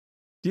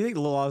Do you think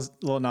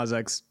Lil Nas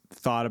X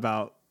thought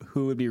about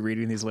who would be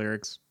reading these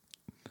lyrics?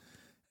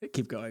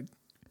 Keep going.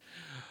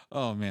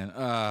 Oh, man.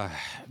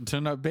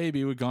 Turn Up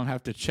Baby, we're going to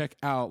have to check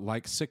out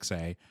like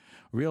 6A.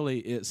 Really,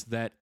 it's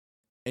that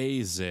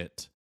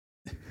Azit.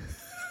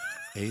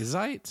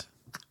 Azite?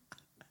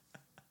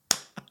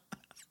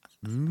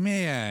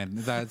 Man,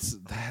 that's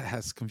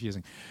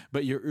confusing.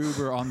 But you're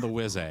Uber on the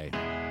Whiz-A.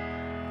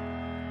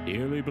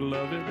 Dearly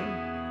beloved,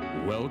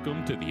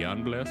 welcome to the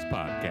Unblessed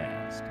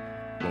Podcast,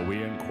 where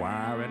we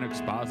inquire and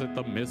exposit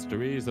the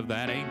mysteries of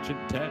that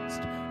ancient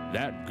text,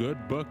 that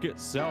good book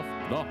itself,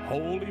 the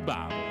Holy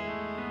Bible.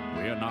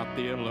 We are not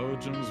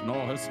theologians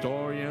nor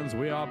historians.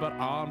 We are but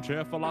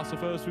armchair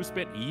philosophers who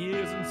spent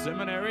years in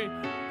seminary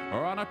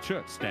or on a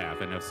church staff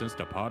and have since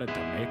departed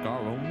to make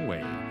our own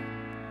way.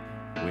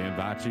 We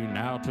invite you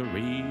now to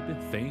read,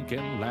 think,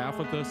 and laugh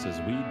with us as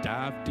we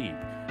dive deep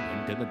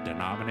into the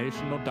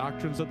denominational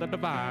doctrines of the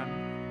divine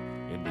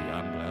in the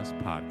Unblessed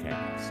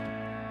Podcast.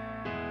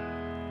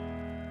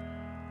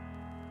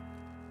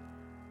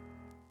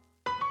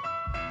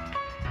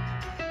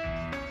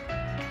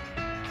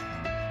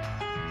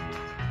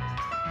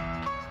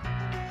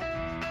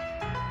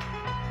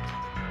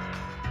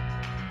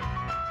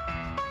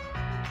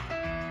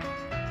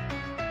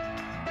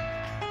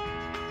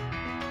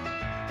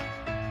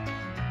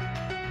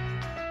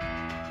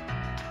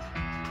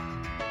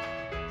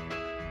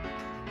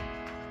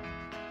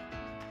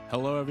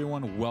 Hello,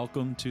 everyone.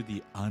 Welcome to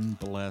the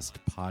Unblessed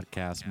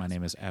Podcast. My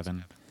name is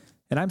Evan.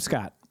 And I'm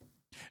Scott.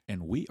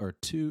 And we are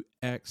two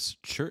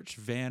ex-church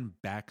van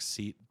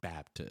backseat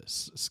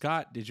Baptists.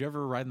 Scott, did you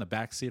ever ride in the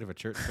backseat of a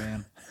church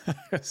van?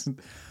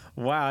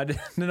 Wow, I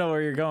didn't know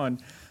where you're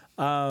going.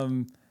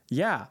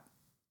 Yeah,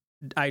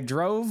 I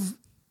drove,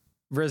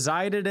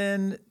 resided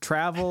in,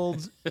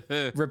 traveled,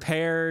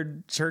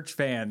 repaired church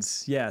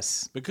vans.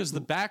 Yes. Because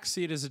the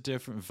backseat is a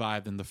different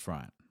vibe than the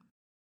front.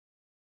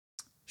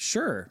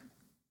 Sure.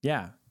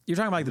 Yeah. You're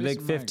talking about like the big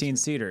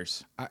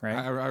 15-seaters, right?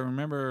 I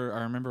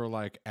remember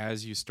like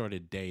as you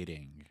started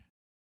dating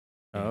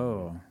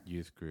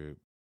youth group,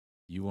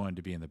 you wanted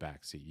to be in the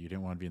back seat. You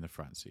didn't want to be in the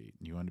front seat.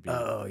 You wanted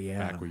to be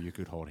back where you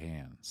could hold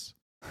hands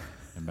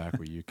and back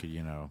where you could,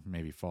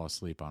 maybe fall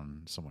asleep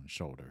on someone's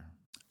shoulder.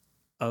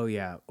 Oh,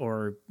 yeah.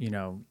 Or,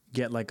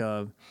 get like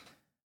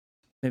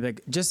maybe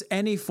like just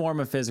any form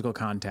of physical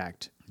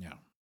contact. Yeah.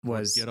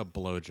 Was get a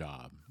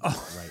blowjob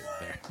right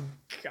there.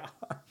 God.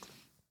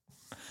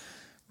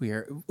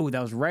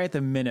 That was right at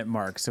the minute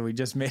mark. So we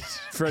just made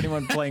it for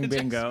anyone playing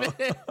bingo.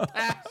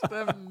 Past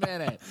the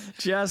minute.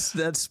 Just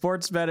that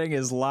sports betting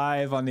is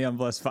live on the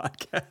Unblessed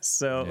Podcast.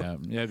 So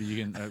yeah, but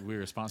you can. We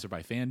were sponsored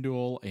by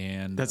FanDuel,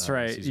 and that's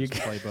right. Caesar's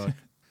Playbook.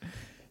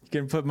 You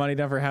can put money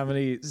down for how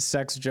many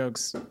sex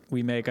jokes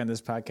we make on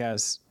this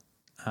podcast,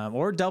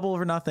 or double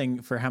or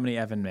nothing for how many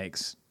Evan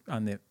makes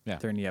on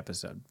during the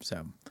episode.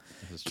 So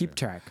keep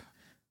track.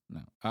 No,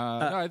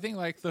 I think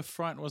like the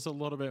front was a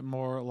little bit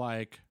more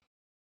like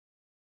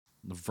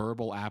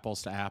verbal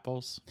apples to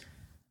apples,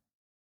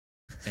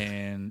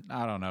 and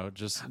I don't know,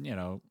 just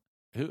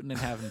hooting and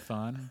having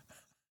fun,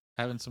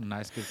 having some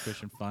nice good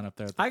Christian fun up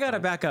there. I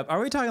gotta back up.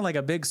 Are we talking like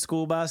a big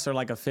school bus or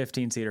like a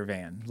 15-seater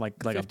van, like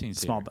a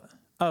small bus?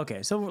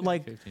 Okay, so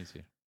like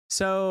 15-seater.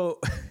 So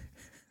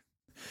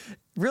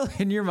really,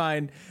 in your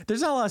mind,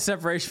 there's not a lot of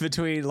separation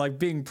between like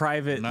being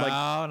private,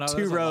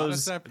 two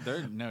rows.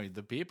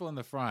 The people in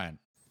the front.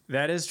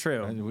 That is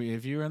true.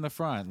 If you're in the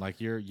front, like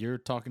you're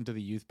talking to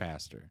the youth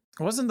pastor.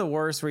 It wasn't the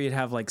worst where you'd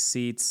have like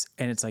seats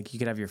and it's like you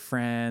could have your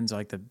friends or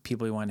like the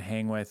people you want to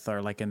hang with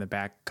or like in the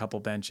back couple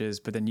benches,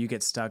 but then you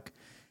get stuck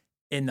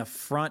in the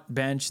front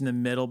bench in the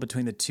middle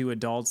between the two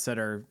adults that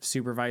are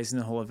supervising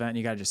the whole event. And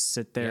you got to just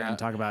sit there and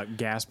talk about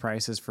gas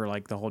prices for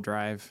like the whole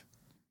drive.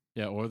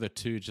 Yeah, or the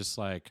two just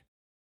like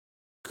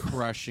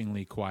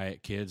crushingly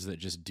quiet kids that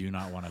just do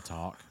not want to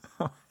talk.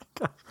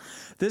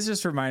 This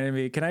just reminded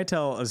me. Can I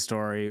tell a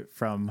story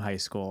from high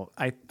school?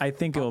 I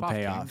think it will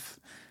pay off.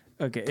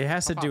 Okay, it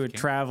has to do with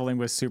traveling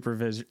with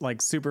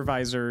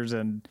supervisors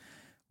and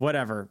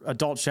whatever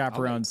adult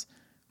chaperones.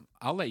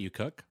 I'll let you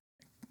cook.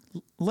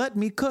 Let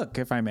me cook,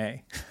 if I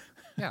may.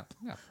 Yeah.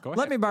 Go ahead.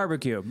 Let me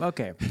barbecue.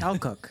 Okay, I'll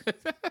cook.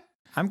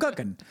 I'm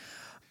cooking.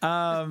 Go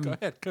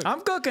ahead, cook.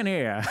 I'm cooking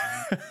here.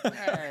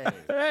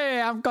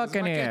 Hey, I'm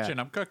cooking here. Kitchen.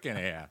 I'm cooking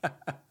here.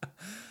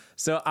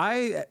 So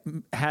I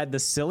had the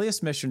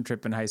silliest mission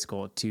trip in high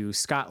school to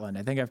Scotland.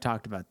 I think I've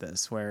talked about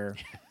this, where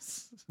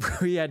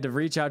we had to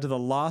reach out to the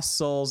lost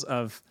souls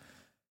of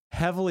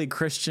heavily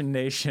Christian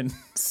nation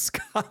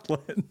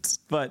Scotland.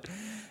 But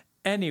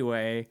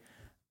anyway,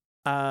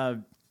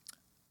 on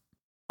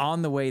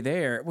the way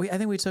there, I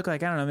think we took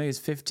like, I don't know, maybe it was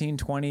 15,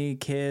 20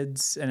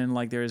 kids. And then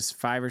like there's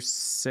 5 or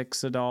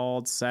 6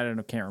 adults. I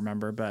can't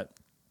remember. But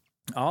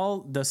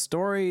all the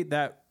story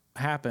that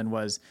happened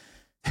was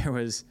there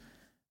was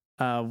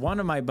one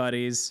of my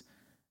buddies,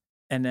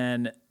 and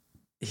then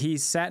he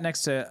sat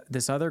next to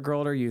this other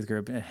girl at our youth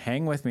group, and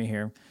hang with me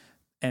here,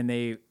 and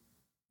they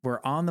were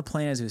on the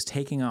plane as it was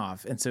taking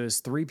off. And so it was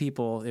 3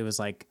 people. It was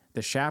like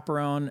the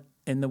chaperone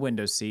in the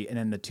window seat and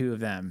then the 2 of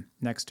them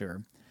next to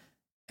her.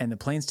 and the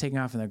plane's taking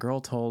off, and the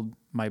girl told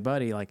my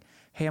buddy, like,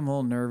 hey, I'm a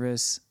little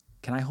nervous.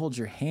 Can I hold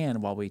your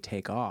hand while we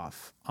take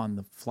off on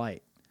the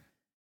flight?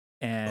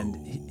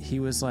 And he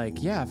was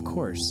like, yeah, of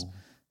course.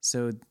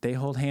 So they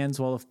hold hands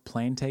while the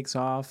plane takes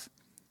off.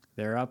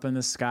 They're up in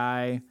the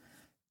sky.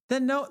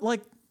 Then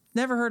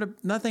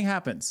nothing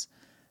happens.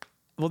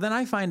 Well, then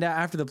I find out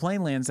after the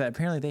plane lands that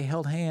apparently they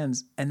held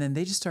hands, and then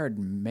they just started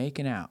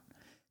making out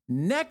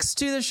next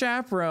to the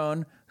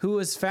chaperone, who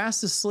was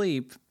fast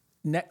asleep,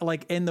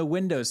 like in the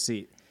window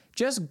seat,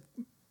 just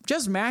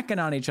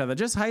macking on each other,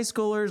 just high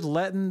schoolers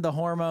letting the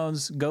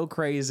hormones go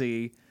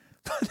crazy.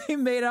 But they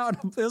made out.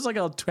 It was like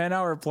a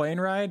 10-hour plane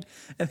ride,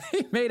 and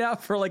they made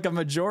out for like a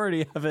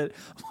majority of it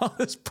while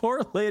this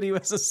poor lady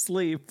was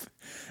asleep.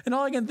 And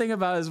all I can think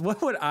about is,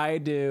 what would I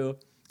do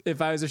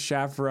if I was a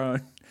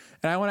chaperone?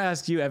 And I want to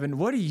ask you, Evan,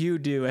 what do you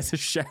do as a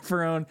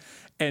chaperone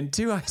and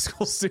two high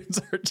school students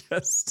are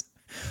just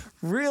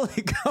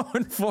really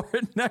going for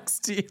it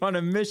next to you on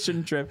a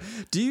mission trip?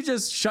 Do you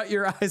just shut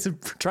your eyes and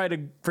try to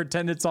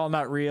pretend it's all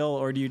not real,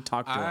 or do you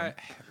talk to them?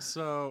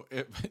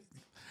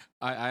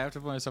 I have to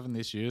put myself in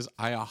these shoes.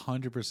 I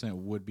 100%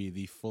 would be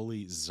the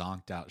fully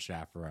zonked out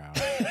chaperone.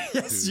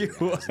 Yes, you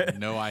would.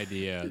 No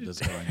idea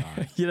that's going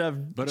on. You'd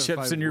have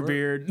chips in your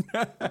beard.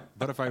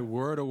 But if I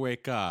were to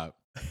wake up,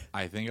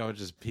 I think I would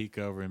just peek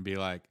over and be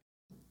like,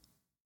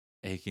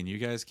 hey, can you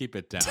guys keep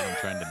it down? I'm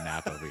trying to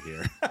nap over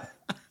here.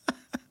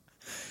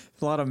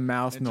 A lot of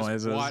mouth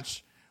noises.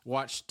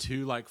 Watch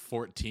two like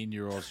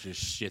 14-year-olds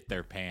just shit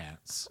their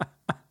pants.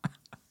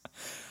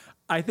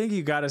 I think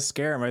you got to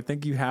scare them. I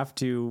think you have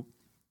to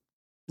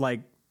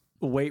like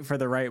wait for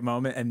the right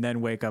moment and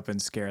then wake up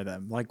and scare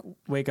them. Like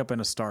wake up in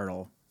a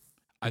startle.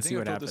 I think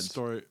I've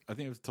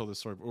told this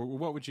story.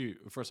 What would you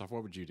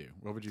do?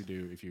 What would you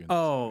do if you?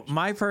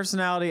 My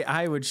personality,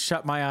 I would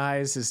shut my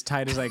eyes as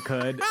tight as I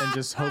could and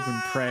just hope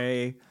and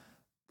pray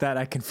that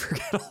I can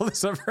forget all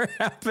this ever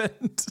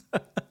happened.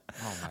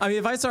 I mean,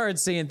 if I started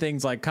seeing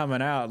things like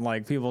coming out and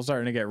like people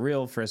starting to get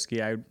real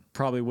frisky, I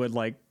probably would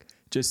like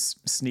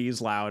just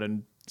sneeze loud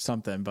and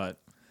something. But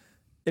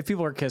if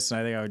people are kissing,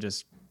 I think I would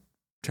just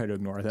try to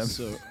ignore them.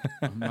 So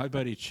my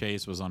buddy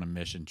Chase was on a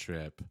mission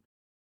trip.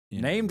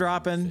 Name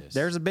dropping. Memphis.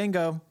 There's a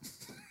bingo.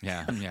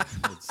 Yeah.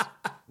 It's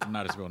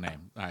not his real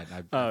name. I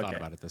thought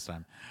about it this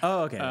time.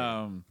 Oh,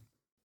 okay.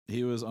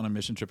 He was on a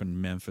mission trip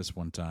in Memphis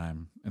one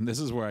time. And this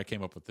is where I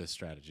came up with this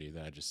strategy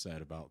that I just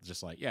said about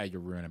just like, yeah,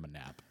 you're ruining my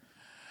nap.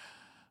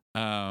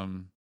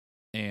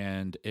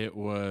 And it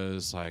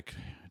was like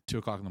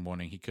 2:00 in the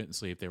morning. He couldn't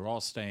sleep. They were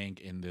all staying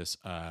in this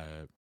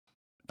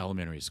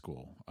elementary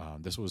school.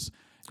 This was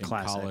in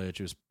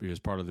college. It was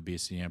part of the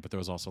BCM, but there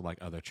was also like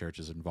other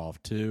churches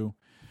involved too.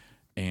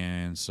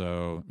 And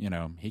so,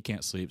 he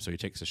can't sleep, so he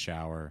takes a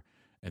shower,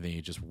 and then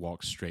he just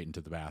walks straight into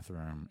the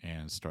bathroom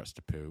and starts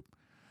to poop.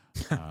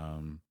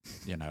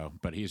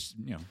 But he's,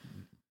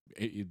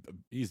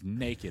 he's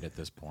naked at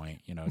this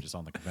point, just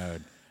on the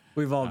commode.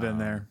 We've all been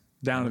there,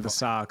 down to the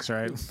socks,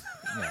 right?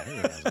 Yeah, who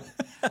hasn't?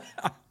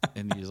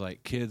 And these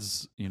like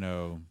kids,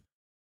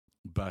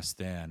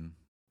 bust in,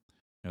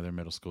 they're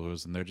middle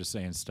schoolers, and they're just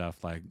saying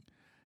stuff like,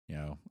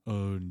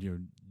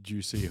 do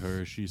you see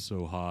her? She's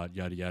so hot,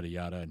 yada, yada,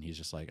 yada. And he's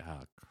just like,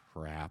 oh,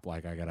 crap.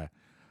 Like, I got to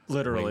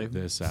literally wait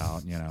this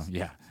out,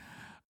 Yeah.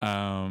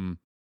 And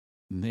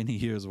then he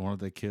hears one of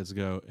the kids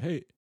go,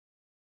 hey,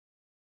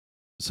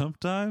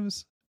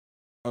 sometimes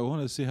I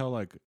want to see how,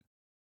 like,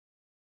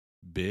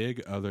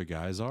 big other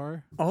guys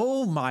are.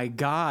 Oh, my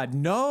God.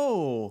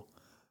 No.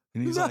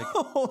 And he's like,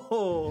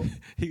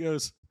 he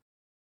goes,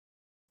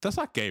 that's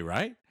not gay,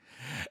 right?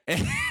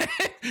 And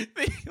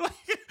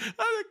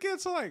other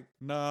kids are like,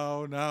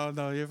 no.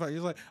 He's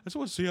like, I just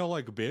want to see how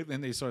like big.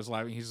 And he starts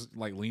laughing. He's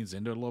like leans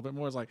into it a little bit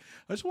more. It's like,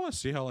 I just want to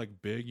see how like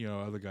big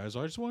other guys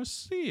are. I just want to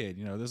see it.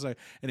 There's like,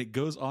 and it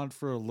goes on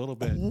for a little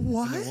bit.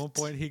 What? And at one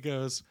point he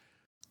goes,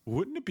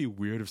 wouldn't it be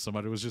weird if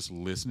somebody was just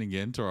listening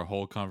in to our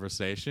whole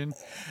conversation?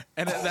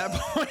 And at that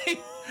point,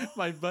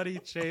 my buddy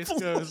Chase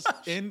goes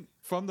in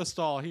from the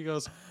stall. He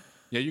goes,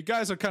 yeah, you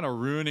guys are kind of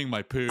ruining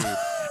my poop.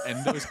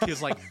 And those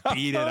kids like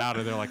beat it out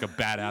of there like a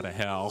bat out of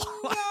hell.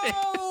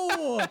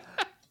 No!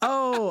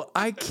 Oh,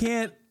 I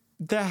can't.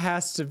 There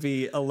has to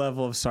be a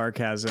level of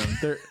sarcasm.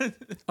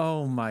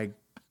 Oh my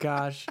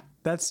gosh,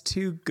 that's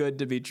too good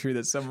to be true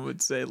that someone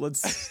would say.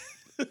 Let's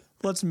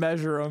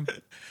measure them.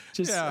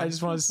 I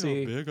just want to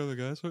see. How big other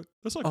guys?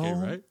 That's okay,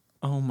 right?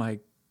 Oh my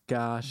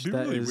gosh, it'd be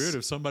really weird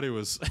if somebody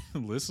was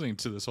listening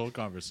to this whole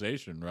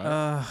conversation,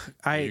 right?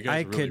 You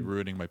guys are really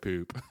ruining my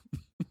poop.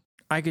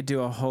 I could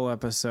do a whole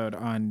episode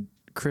on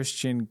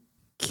Christian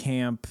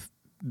camp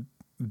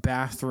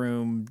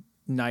bathroom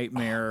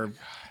nightmare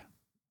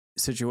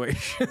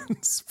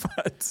situations,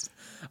 but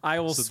I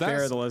will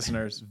spare the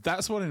listeners.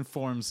 That's what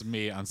informs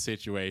me on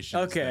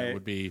situations that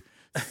would be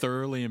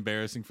thoroughly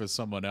embarrassing for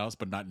someone else,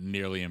 but not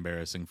nearly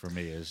embarrassing for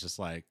me. It's just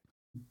like,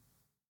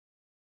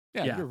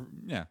 you're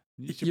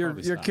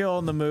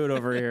killing the mood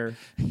over here.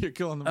 You're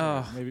killing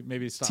the mood.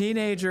 Maybe stop.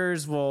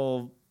 Teenagers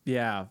will,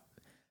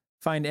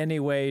 find any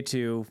way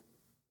to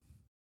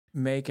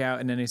make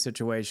out in any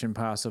situation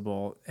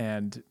possible,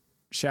 and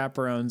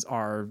chaperones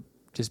are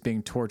just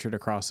being tortured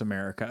across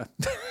America.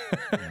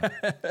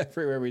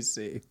 Everywhere we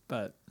see.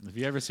 But if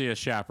you ever see a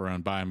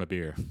chaperone, buy him a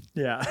beer.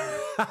 Yeah.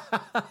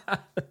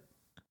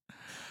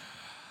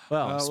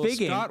 Well,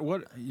 speaking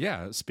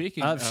Scott,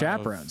 speaking of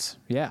chaperones.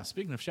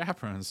 Speaking of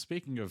chaperones,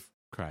 speaking of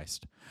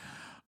Christ.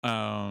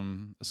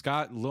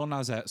 Scott, Lil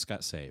Nas X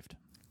got saved.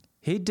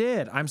 He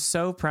did. I'm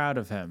so proud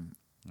of him.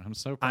 I'm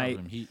so proud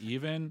of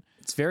him.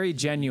 It's very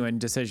genuine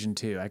decision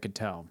too, I could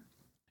tell.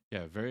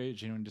 Yeah, very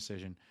genuine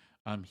decision.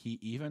 He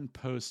even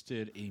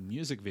posted a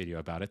music video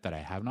about it that I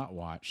have not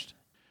watched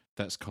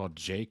that's called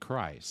J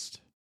Christ.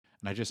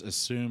 And I just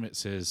assume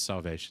it's his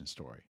salvation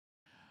story.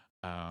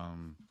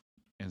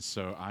 And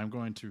so I'm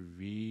going to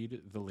read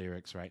the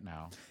lyrics right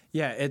now.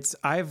 Yeah,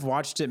 I've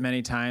watched it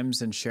many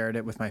times and shared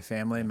it with my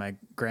family and my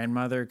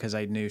grandmother because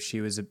I knew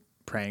she was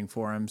praying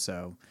for him.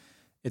 So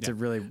it's a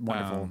really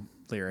wonderful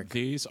lyric.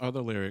 These are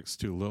the lyrics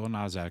to Lil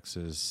Nas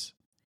X's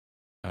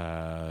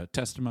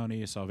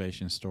testimony,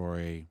 salvation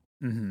story.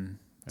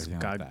 Mm-hmm.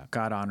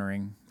 God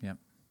honoring. Yep.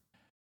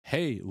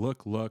 Hey,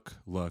 look,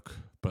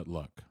 but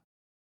look.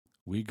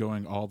 We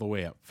going all the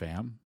way up,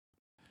 fam.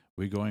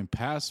 We going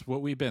past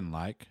what we've been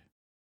like.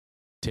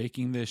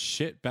 Taking this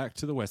shit back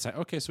to the west side.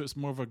 Okay, so it's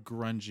more of a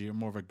grungy, or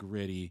more of a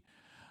gritty,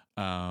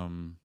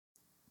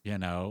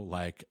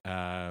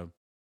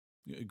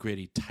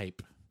 gritty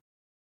type,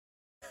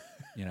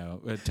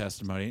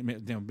 testimony.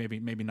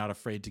 Maybe not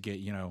afraid to get,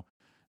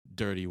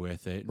 dirty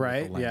with it.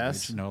 Right. With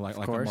yes. Like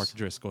a Mark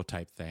Driscoll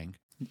type thing.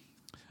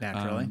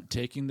 Naturally.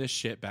 Taking this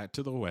shit back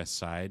to the west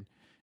side.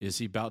 Is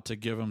he about to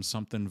give him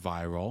something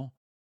viral?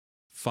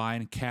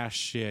 Fine cash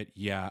shit.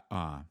 Yeah.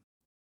 I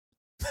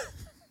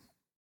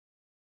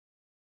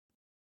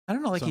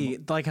don't know,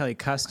 how he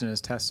cussed in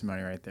his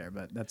testimony right there,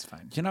 but that's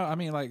fine.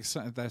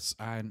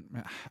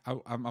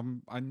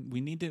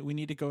 We need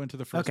to go into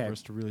the first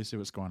verse to really see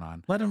what's going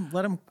on. Let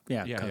him.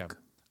 Yeah.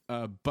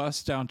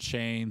 Bust down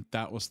chain,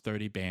 that was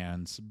 30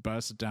 bands.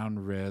 Bust down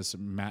wrist,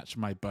 match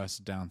my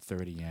bust down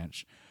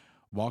 30-inch.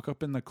 Walk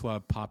up in the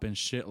club, popping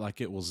shit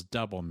like it was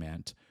double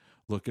mint.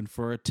 Looking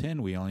for a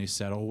 10, we only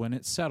settle when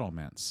it's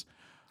settlements.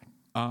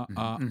 Let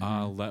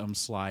them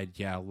slide.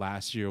 Yeah,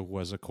 last year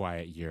was a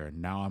quiet year.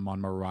 Now I'm on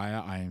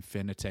Mariah. I am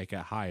finna take it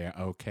higher.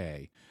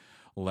 Okay.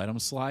 Let them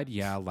slide.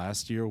 Yeah,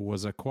 last year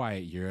was a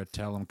quiet year.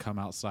 Tell them come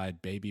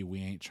outside, baby.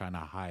 We ain't trying to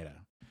hide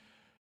it.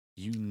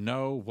 You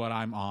know what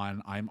I'm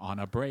on. I'm on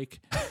a break.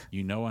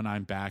 You know when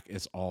I'm back,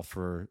 it's all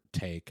for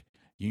take.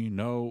 You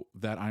know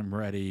that I'm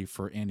ready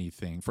for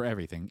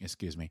everything.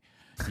 Excuse me.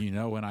 You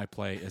know when I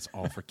play, it's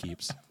all for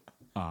keeps.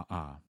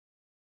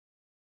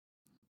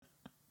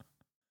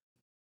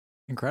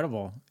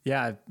 Incredible.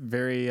 Yeah,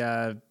 very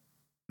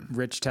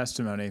rich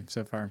testimony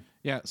so far.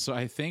 Yeah, so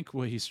I think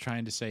what he's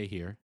trying to say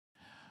here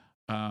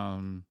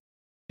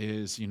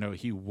is,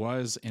 he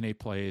was in a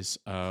place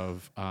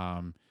of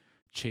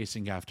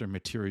chasing after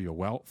material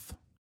wealth,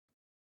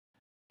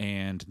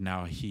 and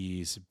now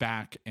he's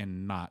back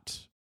and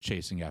not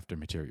chasing after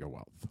material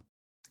wealth.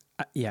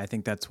 I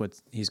think that's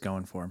what he's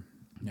going for.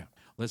 Yeah.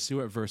 Let's see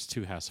what verse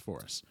 2 has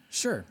for us.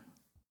 Sure.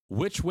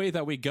 Which way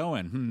that we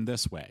going?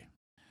 This way.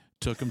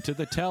 Took him to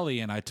the telly,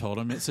 and I told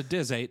him it's a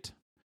disate.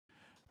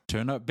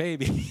 Turn up,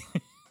 baby.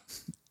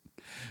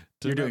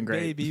 You're doing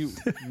great. Baby.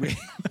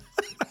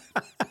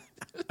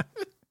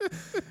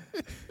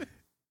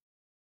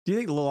 Do you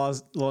think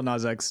Lil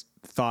Nas X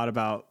thought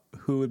about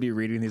who would be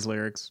reading these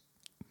lyrics?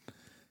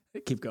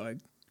 Keep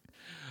going.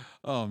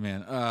 Oh,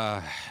 man.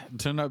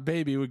 Turn up,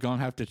 baby. We're going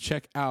to have to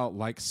check out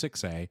like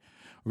 6A.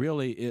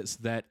 Really, it's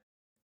that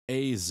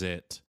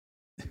azit.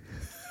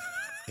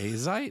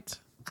 Azite?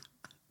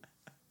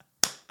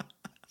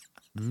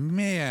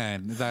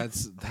 Man,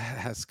 that's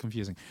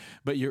confusing.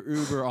 But your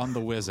Uber on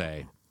the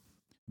Whiz-A.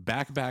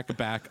 Back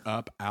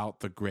up out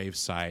the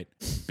gravesite.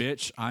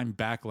 Bitch, I'm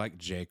back like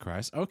J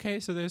Christ. Okay,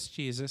 so there's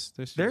Jesus.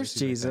 There's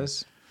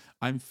Jesus.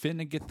 I'm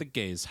finna get the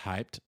gays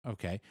hyped.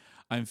 Okay.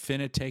 I'm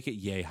finna take it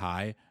yay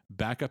high.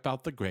 Back up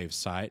out the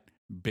gravesite.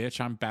 Bitch,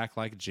 I'm back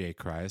like J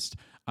Christ.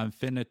 I'm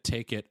finna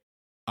take it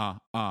I'm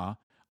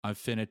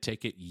finna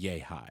take it yay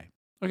high.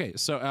 Okay,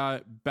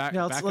 so back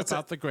up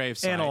out the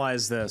gravesite.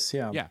 Analyze this,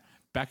 yeah. Yeah.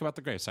 Back about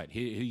the gravesite.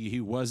 He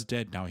was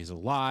dead. Now he's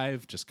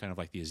alive. Just kind of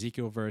like the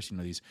Ezekiel verse.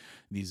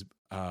 These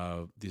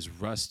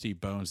rusty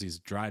bones, these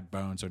dried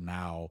bones are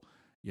now,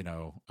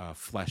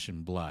 flesh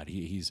and blood.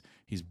 He's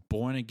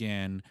born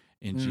again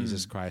in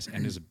Jesus Christ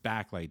and is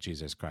back like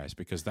Jesus Christ,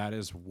 because that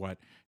is what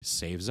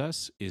saves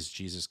us, is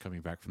Jesus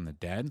coming back from the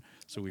dead.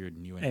 So we are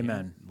new in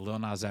Him. Lil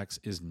Nas X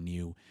is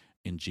new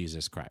in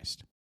Jesus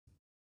Christ.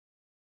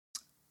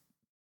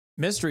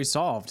 Mystery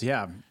solved.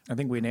 Yeah, I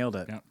think we nailed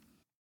it. Yeah.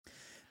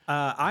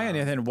 I, on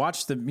the other hand,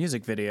 watched the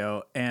music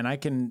video, and I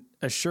can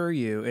assure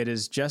you it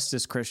is just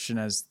as Christian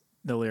as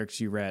the lyrics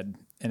you read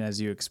and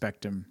as you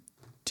expect them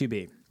to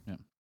be. Yeah.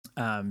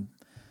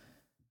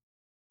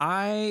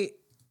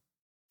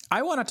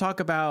 I want to talk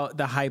about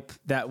the hype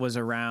that was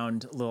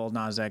around Lil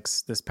Nas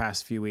X this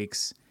past few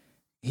weeks.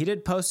 He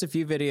did post a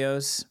few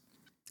videos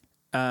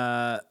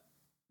that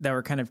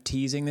were kind of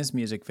teasing this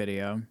music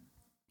video.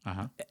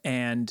 Uh-huh.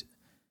 And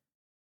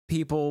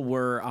people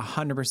were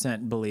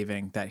 100%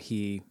 believing that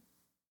he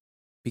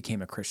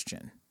became a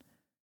Christian.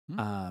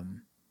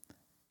 And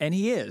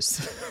he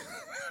is.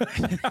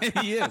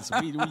 He is.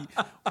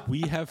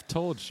 We have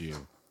told you.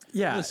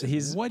 Yeah.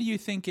 Listen, what do you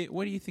think it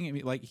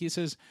means? Like he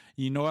says,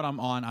 you know what I'm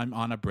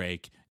on a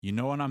break. You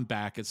know when I'm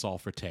back, it's all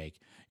for take.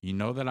 You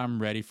know that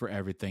I'm ready for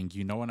everything.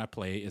 You know when I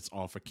play, it's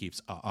all for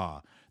keeps.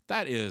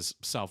 That is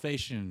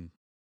salvation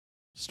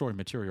story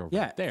material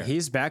right there.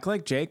 He's back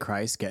like J.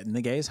 Christ getting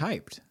the gays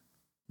hyped.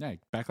 Yeah,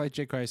 back like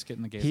J. Christ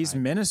getting the gays He's hyped.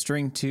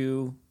 ministering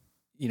to,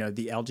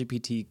 the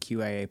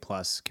LGBTQIA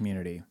plus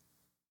community.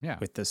 Yeah.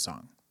 With this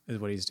song is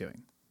what he's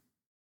doing.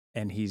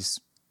 And he's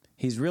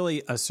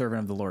really a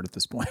servant of the Lord at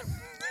this point.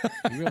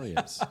 He really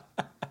is.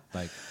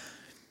 Like,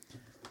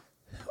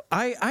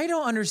 I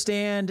don't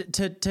understand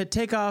to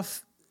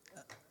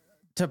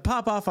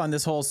pop off on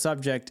this whole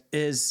subject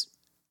is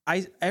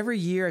every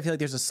year I feel like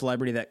there's a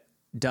celebrity that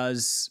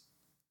does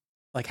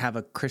like have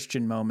a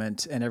Christian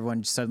moment and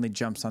everyone suddenly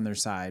jumps on their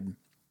side.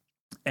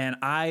 And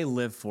I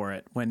live for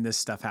it when this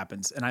stuff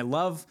happens. And I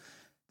love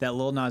that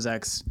Lil Nas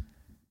X,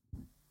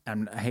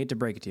 and I hate to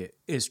break it to you,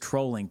 is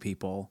trolling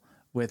people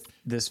with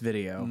this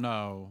video.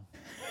 No.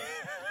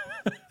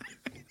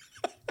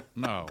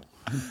 No.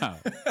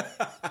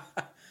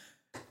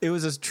 It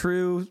was a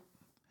true,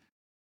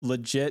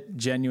 legit,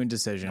 genuine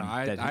decision. No,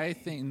 I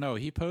think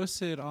he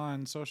posted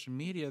on social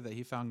media that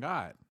he found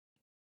God.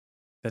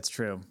 That's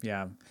true.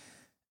 Yeah.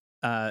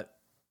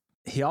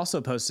 He also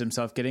posted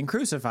himself getting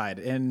crucified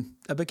in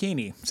a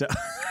bikini. So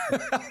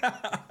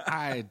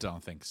I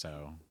don't think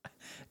so.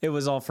 It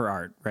was all for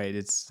art, right?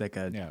 It's like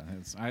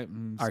it's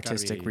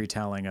artistic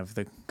retelling of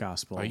the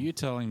gospel. Are you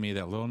telling me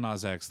that Lil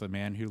Nas X, the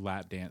man who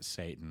lap danced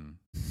Satan?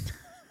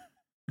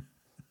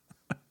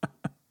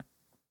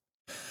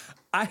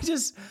 I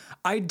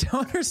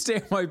don't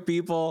understand why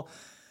people,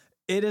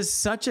 it is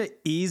such an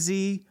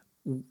easy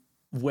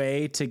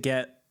way to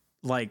get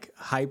like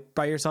hyped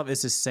by yourself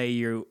is to say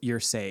you're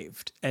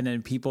saved. And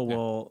then people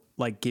will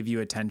like give you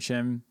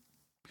attention.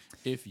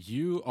 If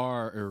you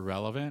are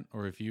irrelevant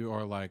or if you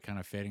are like kind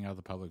of fading out of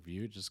the public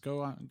view, just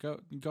go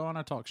on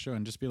a talk show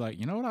and just be like,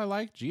 you know what I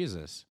like?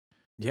 Jesus.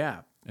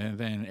 Yeah. And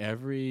then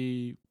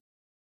every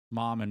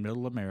mom in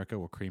middle America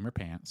will cream her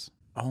pants.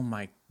 Oh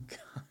my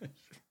gosh.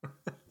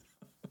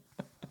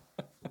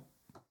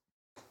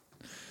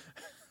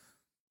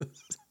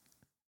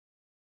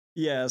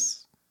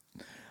 Yes.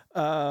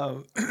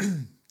 And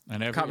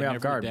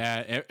guard.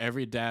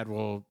 Every dad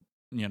will,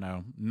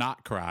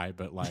 not cry,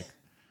 but like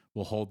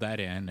will hold that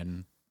in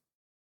and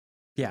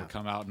it'll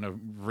come out in a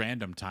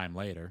random time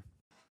later.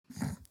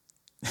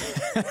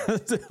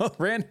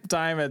 Random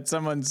time at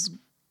someone's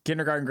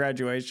kindergarten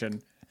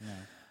graduation.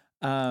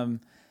 Yeah.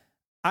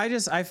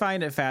 I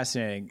find it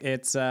fascinating.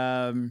 It's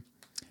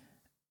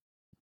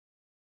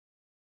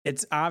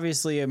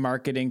obviously a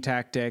marketing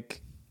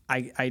tactic.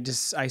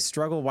 I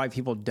struggle why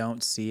people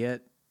don't see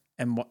it.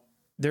 And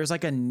there's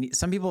like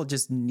some people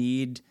just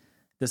need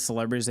the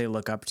celebrities they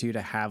look up to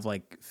have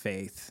like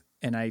faith.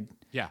 And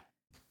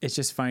it's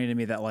just funny to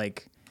me that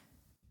like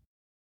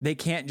they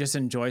can't just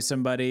enjoy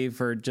somebody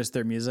for just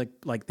their music.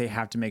 Like they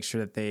have to make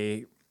sure that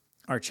they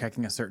are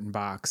checking a certain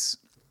box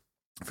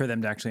for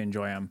them to actually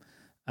enjoy them.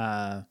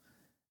 I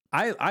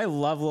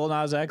love Lil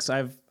Nas X.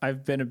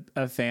 I've been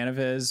a fan of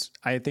his.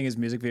 I think his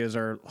music videos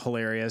are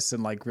hilarious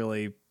and like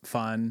really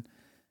fun.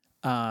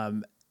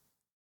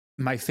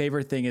 My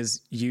favorite thing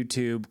is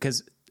YouTube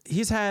because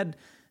he's had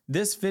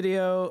this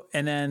video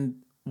and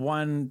then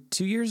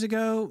 2 years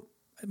ago,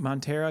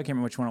 Montero, I can't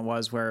remember which one it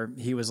was, where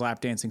he was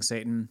lap dancing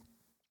Satan.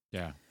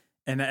 Yeah.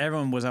 And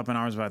everyone was up in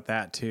arms about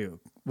that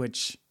too,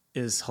 which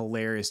is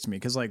hilarious to me.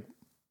 Cause like,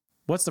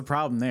 what's the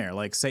problem there?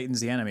 Like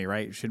Satan's the enemy,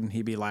 right? Shouldn't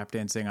he be lap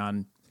dancing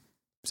on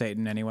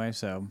Satan anyway?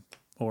 So,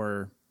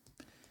 or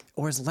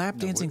is lap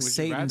dancing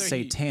Satan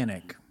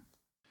satanic?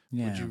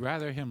 Would you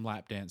rather him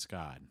lap dance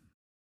God?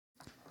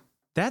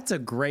 That's a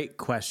great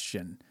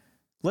question.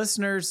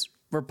 Listeners,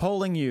 we're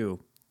polling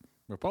you.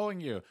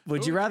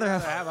 Would you rather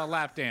have a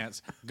lap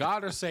dance?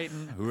 God or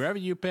Satan? Whoever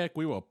you pick,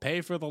 we will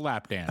pay for the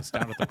lap dance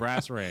down at the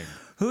brass ring.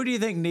 Who do you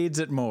think needs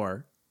it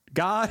more?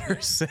 God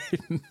or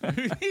Satan?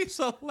 Who needs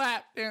a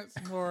lap dance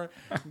more?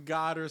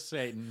 God or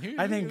Satan?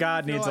 I think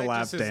God needs a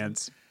lap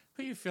dance.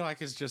 Who you feel like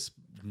has just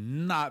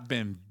not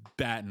been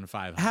batting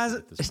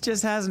 500? It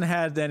just hasn't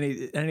had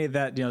any of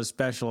that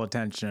special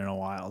attention in a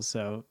while.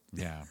 So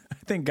yeah, I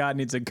think God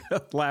needs a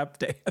good lap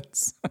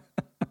dance.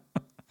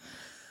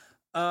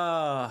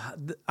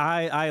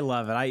 I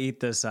love it. I eat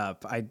this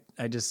up. I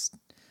just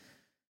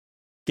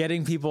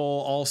getting people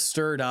all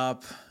stirred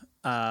up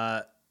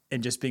and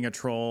just being a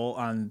troll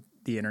on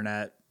the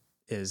internet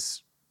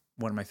is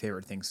one of my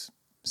favorite things.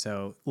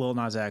 So Lil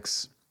Nas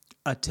X,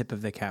 a tip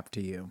of the cap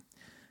to you.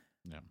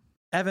 Yeah.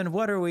 Evan,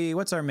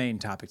 what's our main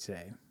topic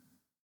today?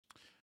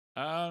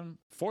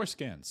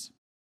 Foreskins.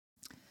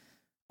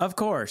 Of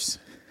course.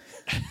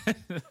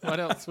 What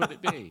else would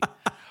it be?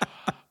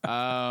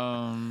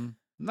 No,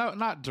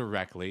 not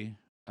directly.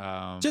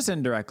 Just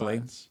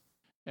indirectly.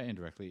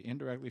 Indirectly.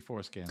 Indirectly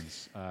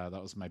Foreskins.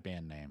 That was my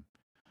band name.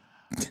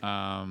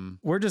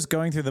 We're just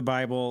going through the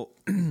Bible.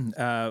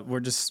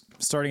 We're just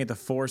starting at the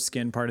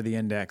foreskin part of the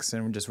index,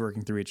 and we're just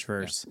working through each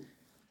verse.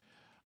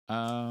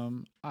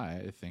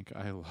 I think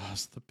I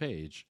lost the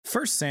page.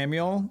 1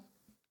 Samuel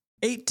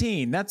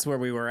 18. That's where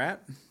we were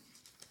at.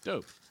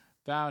 Dope.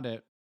 Found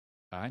it.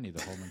 I need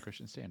the Holman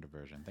Christian Standard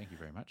Version. Thank you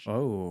very much.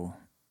 Oh,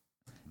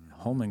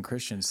 Holman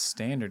Christian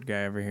Standard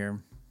guy over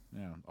here.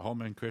 Yeah,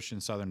 Holman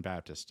Christian Southern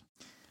Baptist.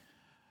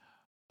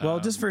 Well,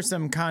 just for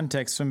some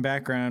context, some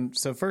background.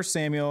 So 1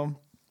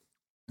 Samuel,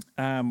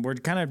 we're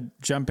kind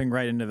of jumping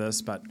right into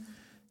this, but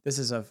this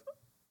is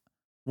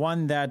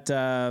one that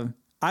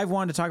I've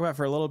wanted to talk about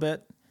for a little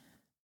bit,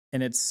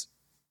 and it's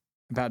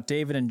about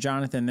David and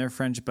Jonathan, their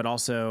friendship, but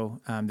also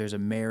there's a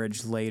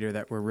marriage later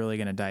that we're really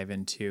going to dive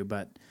into.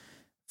 But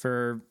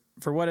for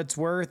what it's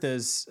worth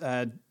is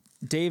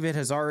David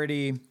has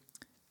already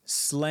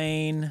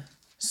slew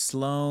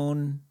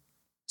Sloane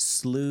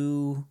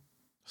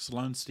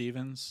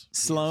Stevens.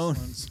 Sloane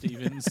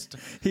Stevens.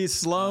 He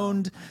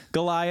sloaned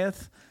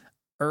Goliath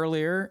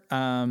earlier.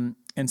 And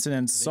so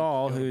then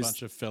Saul, who's a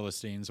bunch of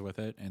Philistines with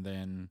it, and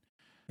then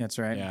that's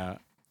right. Yeah.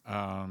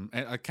 And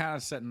I kind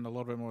of setting a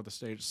little bit more of the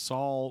stage.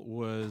 Saul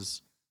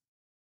was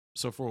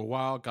so for a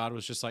while, God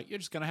was just like, "You're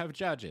just gonna have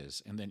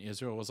judges," and then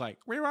Israel was like,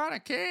 "We want a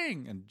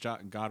king," and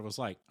God was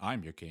like,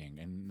 "I'm your king,"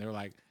 and they're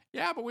like,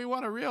 "Yeah, but we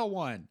want a real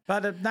one,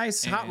 but a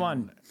nice hot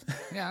one."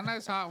 Yeah, a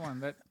nice hot one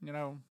that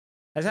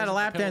has had a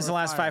lap dance in the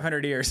last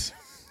 500 years.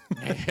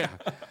 Yeah.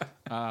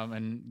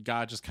 And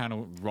God just kind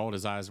of rolled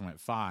his eyes and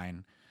went,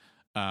 fine,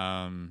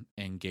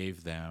 and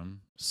gave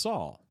them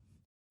Saul,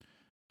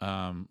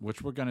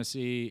 which we're going to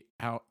see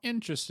how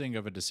interesting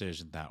of a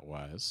decision that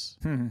was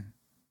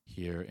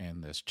here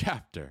in this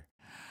chapter.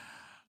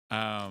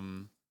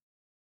 So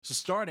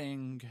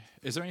starting,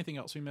 is there anything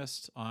else we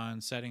missed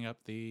on setting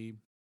up the...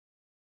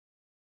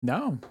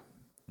 No.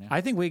 Yeah.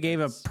 I think we gave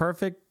a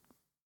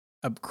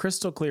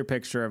crystal clear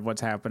picture of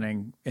what's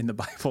happening in the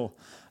Bible.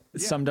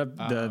 It summed up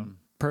the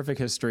perfect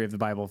history of the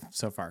Bible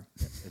so far.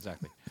 Yeah,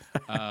 exactly.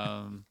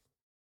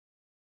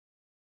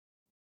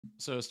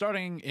 So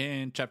starting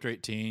in chapter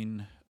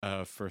 18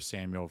 of 1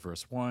 Samuel,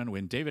 verse 1,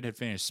 when David had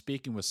finished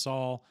speaking with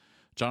Saul,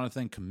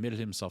 Jonathan committed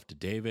himself to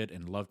David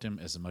and loved him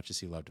as much as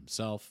he loved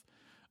himself.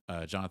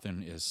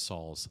 Jonathan is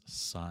Saul's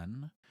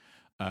son.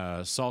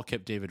 Saul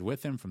kept David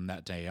with him from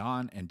that day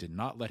on and did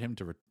not let him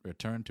to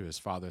return to his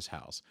father's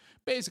house.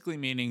 Basically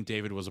meaning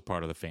David was a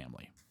part of the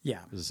family.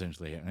 Yeah. Is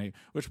essentially it.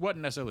 Which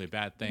wasn't necessarily a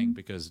bad thing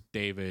because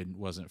David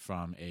wasn't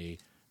from a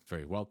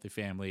very wealthy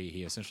family.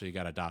 He essentially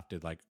got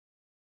adopted like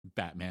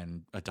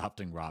Batman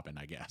adopting Robin,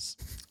 I guess.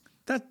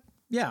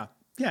 Yeah,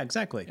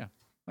 exactly. Yeah.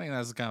 I think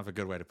that's kind of a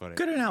good way to put it.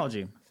 Good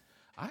analogy.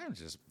 I am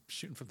just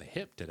shooting from the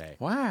hip today.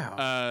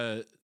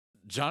 Wow.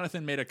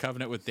 Jonathan made a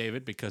covenant with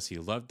David because he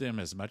loved him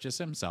as much as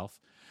himself.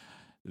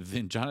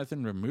 Then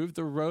Jonathan removed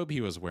the robe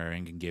he was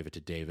wearing and gave it to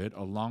David,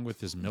 along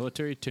with his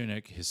military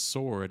tunic, his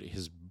sword,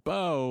 his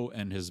bow,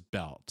 and his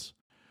belt.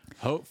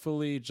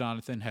 Hopefully,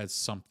 Jonathan had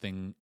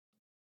something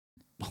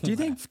left. Do you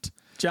think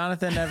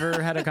Jonathan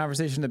ever had a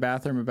conversation in the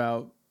bathroom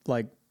about,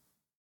 like,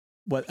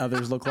 what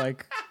others look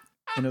like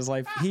in his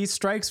life? He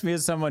strikes me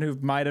as someone who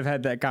might have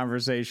had that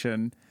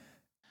conversation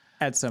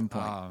at some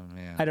point. Oh,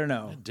 man. I don't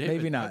know. David,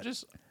 maybe not.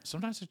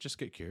 Sometimes I just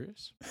get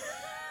curious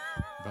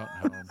about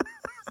how...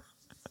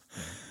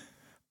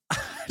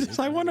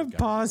 I want to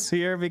pause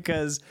here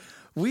because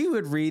we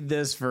would read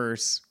this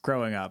verse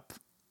growing up,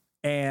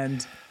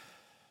 and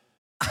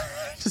I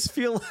just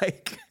feel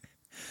like,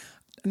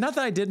 not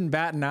that I didn't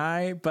bat an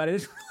eye, but I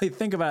didn't really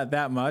think about it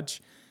that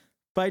much.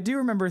 But I do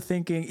remember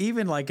thinking,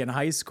 even like in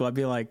high school, I'd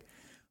be like,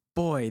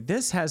 boy,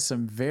 this has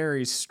some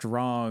very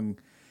strong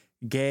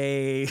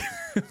gay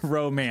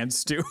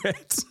romance to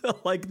it.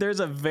 Like there's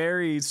a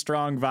very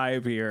strong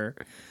vibe here.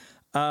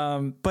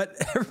 But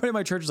everybody in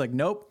my church is like,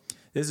 nope,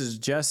 this is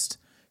just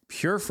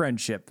pure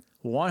friendship,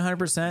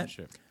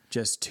 100%,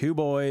 just two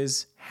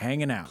boys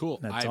hanging out. Cool.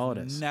 That's all it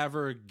is. I've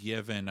never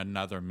given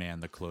another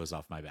man the clothes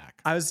off my back.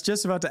 I was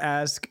just about to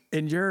ask,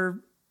 in your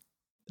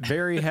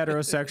very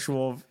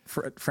heterosexual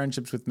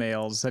friendships with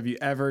males, have you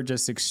ever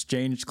just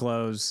exchanged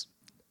clothes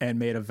and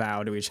made a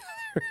vow to each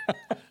other?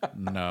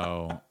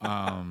 No.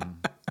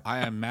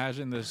 I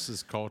imagine this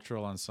is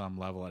cultural on some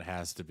level. It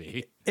has to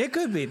be. It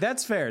could be.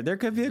 That's fair. There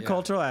could be a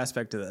cultural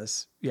aspect to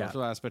this. Yeah.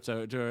 Cultural aspect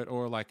to it,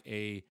 or like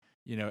a,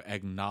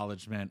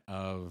 acknowledgement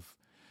of,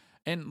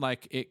 and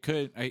like it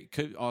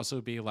could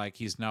also be like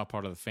he's now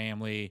part of the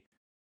family.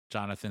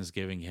 Jonathan's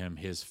giving him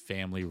his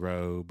family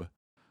robe,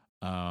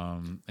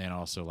 and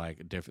also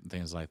like different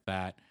things like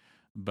that.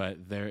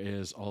 But there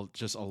is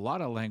just a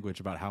lot of language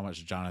about how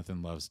much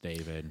Jonathan loves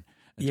David.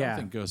 And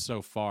Jonathan goes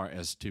so far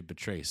as to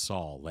betray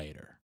Saul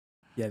later.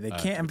 Yeah, they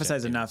can't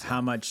emphasize enough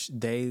how much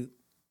they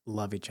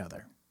love each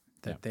other,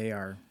 that they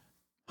are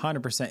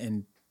 100%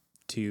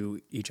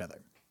 into each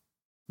other.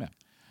 Yeah.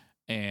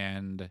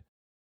 And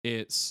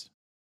it's,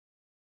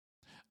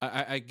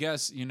 I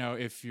guess,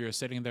 if you're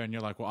sitting there and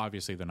you're like, well,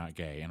 obviously they're not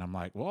gay. And I'm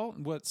like, well,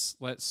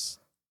 let's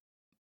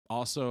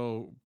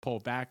also pull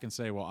back and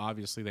say, well,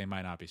 obviously they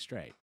might not be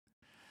straight.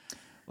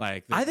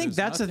 Like, I think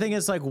that's the thing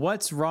is like,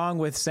 what's wrong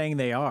with saying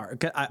they are?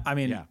 I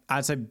mean,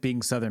 I'd say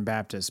being Southern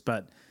Baptist,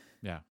 but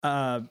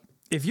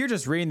if you're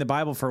just reading the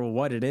Bible for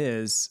what it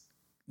is,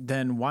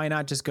 then why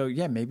not just go,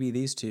 yeah, maybe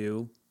these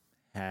two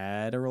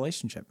had a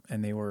relationship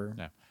and they were.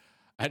 Yeah.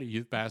 I had a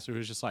youth pastor who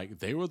was just like,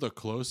 they were the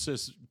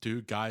closest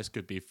two guys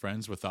could be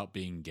friends without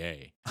being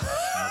gay. And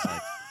I was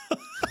like,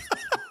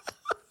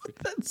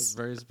 that's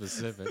very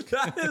specific.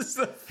 That is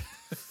the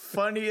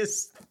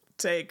funniest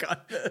take on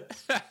it.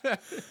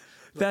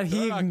 That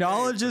he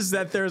acknowledges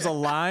that there's a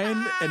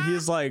line and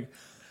he's like,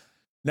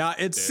 now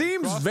it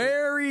seems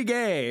very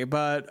gay,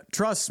 but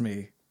trust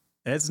me,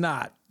 it's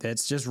not.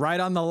 It's just right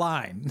on the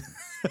line.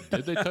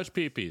 Did they touch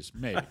pee-pees?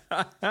 Maybe.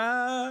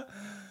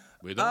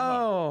 We don't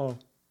know.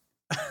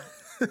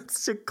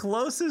 It's the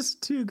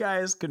closest two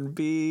guys can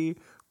be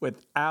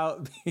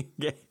without being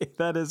gay.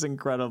 That is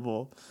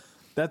incredible.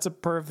 That's a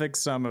perfect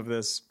sum of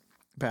this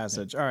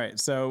passage. All right,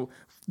 so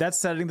that's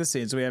setting the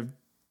scene. So we have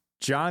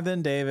Jonathan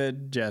and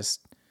David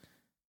just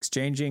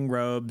exchanging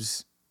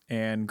robes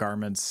and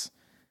garments,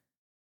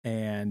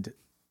 and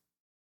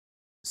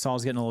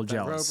Saul's getting a little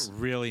jealous.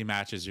 Robe really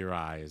matches your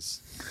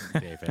eyes,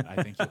 David.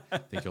 I think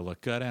you'll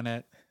look good in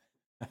it.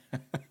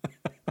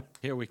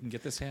 Here, we can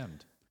get this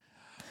hemmed.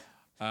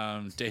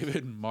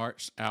 David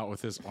marched out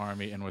with his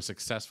army and was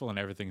successful in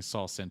everything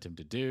Saul sent him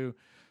to do.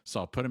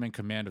 Saul put him in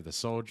command of the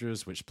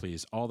soldiers, which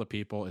pleased all the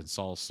people and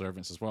Saul's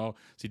servants as well.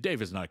 See,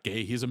 David's not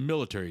gay. He's a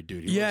military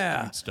dude. He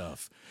does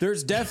stuff.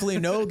 There's definitely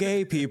no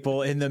gay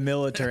people in the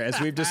military, as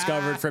we've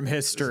discovered from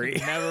history.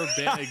 There's never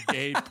been a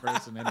gay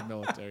person in the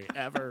military,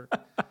 ever.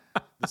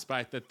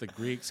 Despite that the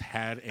Greeks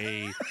had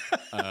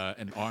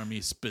an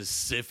army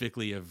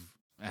specifically of,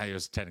 it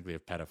was technically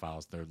of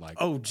pedophiles. They're like,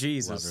 oh,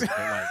 Jesus.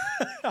 Lovers,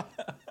 like,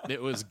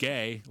 it was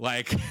gay.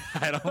 Like,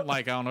 I don't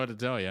know what to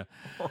tell you.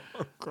 Oh,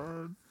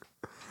 God.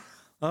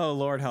 Oh,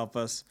 Lord, help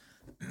us.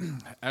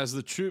 As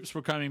the troops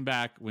were coming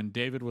back, when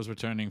David was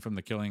returning from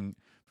killing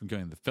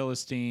the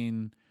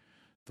Philistine,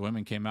 the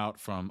women came out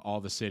from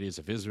all the cities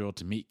of Israel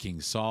to meet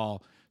King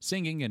Saul,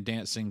 singing and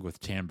dancing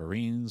with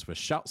tambourines, with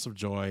shouts of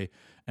joy,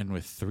 and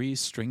with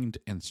 3-stringed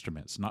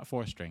instruments. Not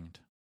 4-stringed,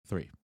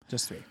 3.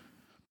 Just 3.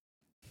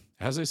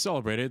 As they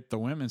celebrated, the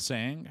women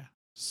sang,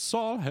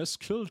 Saul has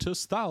killed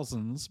his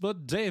thousands,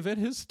 but David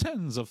his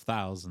tens of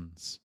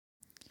thousands.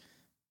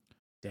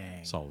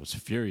 Dang. Saul was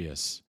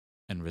furious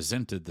and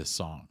resented this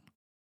song.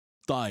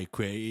 They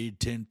created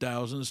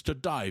 10,000s to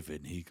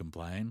David, he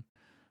complained,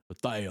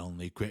 but they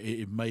only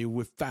created me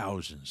with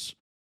thousands.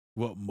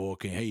 What more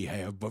can he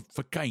have but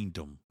for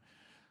kingdom?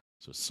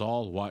 So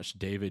Saul watched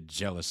David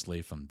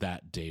jealously from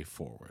that day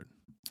forward.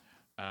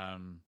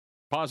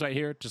 Pause right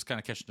here, just kind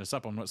of catching us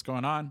up on what's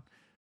going on.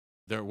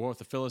 They're at war with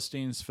the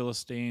Philistines.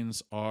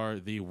 Philistines are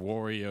the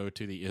Wario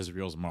to the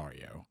Israel's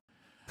Mario.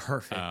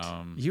 Perfect.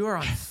 You are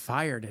on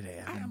fire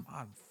today. I am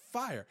on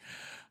fire.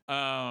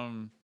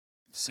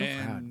 So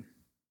proud.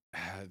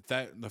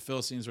 That the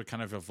Philistines would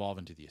kind of evolve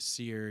into the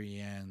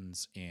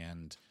Assyrians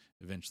and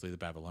eventually the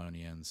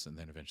Babylonians and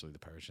then eventually the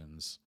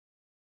Persians.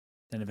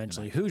 Then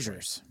eventually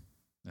Hoosiers.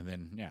 And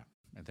then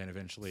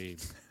eventually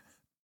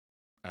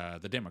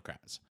the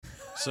Democrats.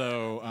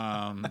 So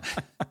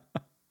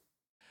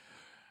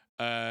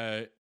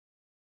I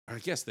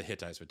guess the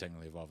Hittites would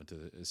technically evolve into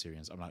the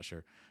Assyrians. I'm not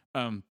sure.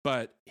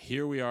 But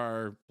here we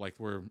are, like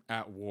we're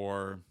at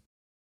war.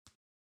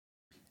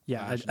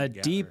 Yeah, a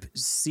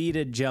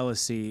deep-seated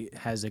jealousy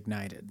has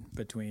ignited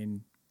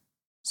between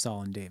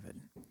Saul and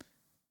David.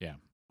 Yeah.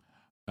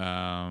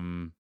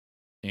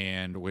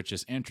 And which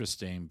is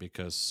interesting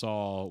because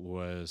Saul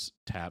was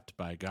tapped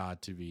by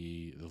God to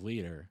be the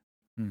leader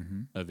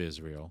of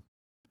Israel.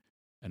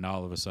 And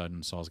all of a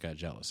sudden, Saul's got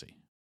jealousy.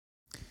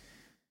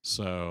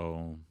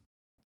 So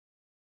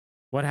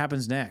what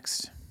happens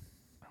next?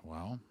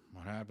 Well,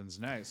 what happens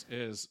next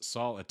is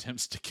Saul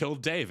attempts to kill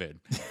David.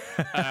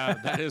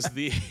 That is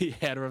the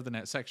header of the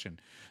next section.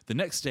 The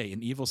next day,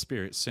 an evil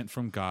spirit sent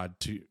from God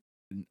took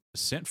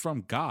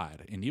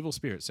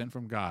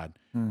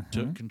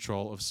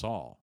control of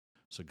Saul.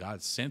 So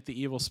God sent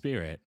the evil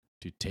spirit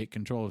to take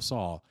control of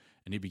Saul,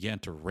 and he began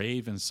to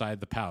rave inside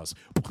the palace.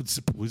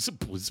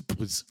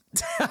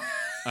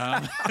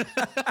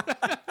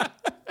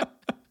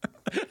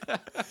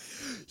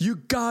 You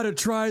gotta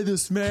try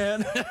this,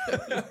 man.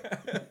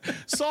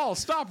 Saul,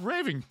 stop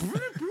raving.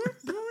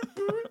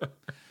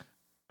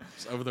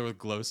 It's over there with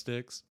glow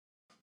sticks.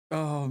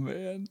 Oh,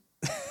 man.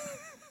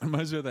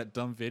 Reminds me of that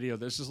dumb video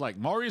that's just like,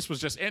 Maurice was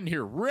just in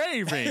here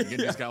raving,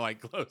 and he's got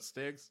like glow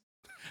sticks.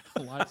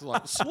 Lights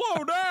like,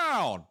 slow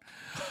down.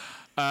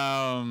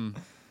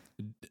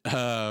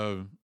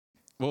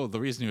 Well, the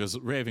reason he was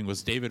raving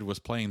was David was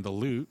playing the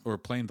lute or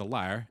playing the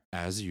lyre,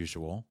 as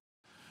usual.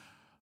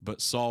 But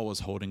Saul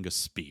was holding a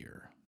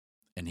spear,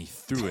 and he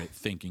threw it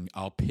thinking,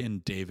 I'll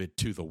pin David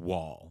to the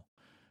wall.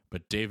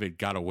 But David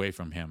got away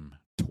from him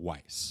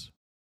twice.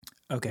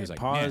 Okay, like,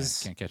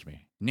 pause. Can't catch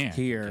me. Nah,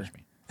 here. Can't catch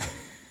me.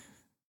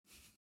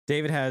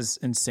 David has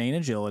insane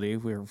agility,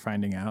 we were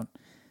finding out.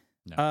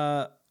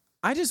 No.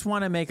 I just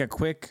want to make a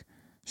quick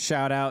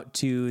shout out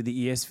to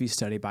the ESV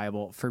Study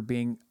Bible for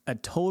being a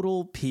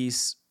total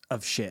piece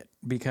of shit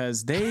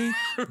because they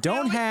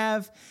don't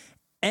have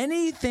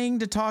anything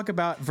to talk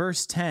about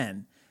verse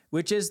 10,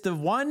 which is the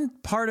one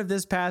part of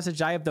this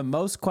passage I have the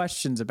most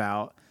questions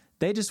about.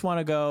 They just want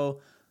to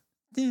go,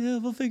 yeah,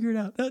 we'll figure it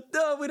out.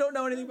 No, we don't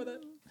know anything about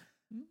that.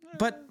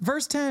 But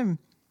verse 10,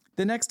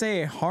 the next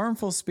day, a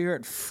harmful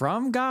spirit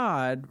from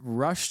God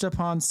rushed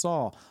upon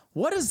Saul.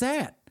 What is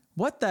that?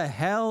 What the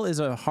hell is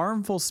a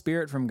harmful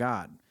spirit from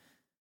God?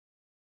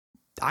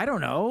 I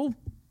don't know.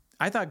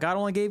 I thought God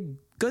only gave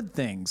good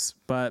things,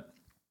 but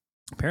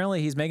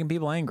apparently he's making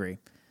people angry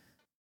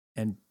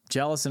and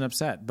jealous and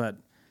upset. But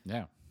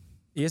yeah,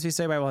 ESV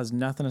Study Bible has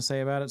nothing to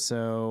say about it,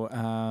 so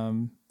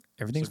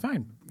everything's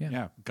fine.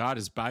 Yeah, God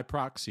is by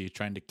proxy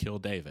trying to kill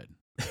David.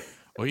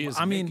 Well, he is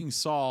making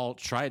Saul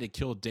try to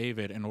kill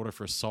David in order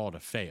for Saul to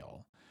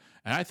fail.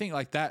 And I think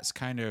like that's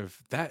kind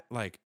of, that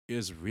like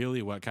is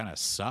really what kind of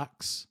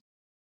sucks,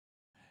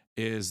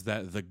 is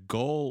that the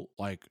goal,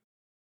 like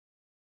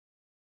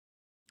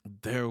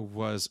there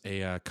was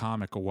a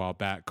comic a while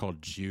back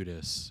called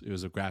Judas. It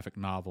was a graphic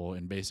novel,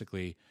 and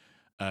basically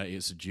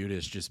it's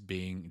Judas just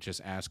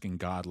asking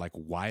God, like,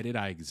 why did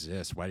I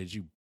exist? Why did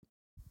you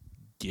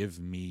give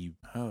me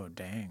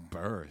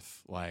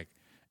birth? Like,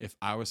 if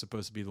I was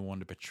supposed to be the one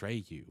to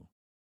betray you.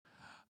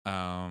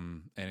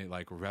 And it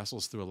like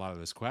wrestles through a lot of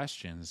those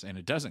questions, and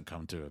it doesn't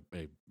come to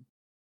a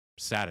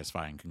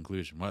satisfying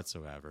conclusion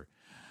whatsoever.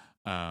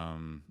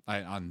 On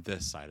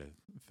this side of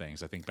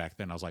things, I think back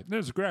then I was like,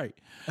 this is great.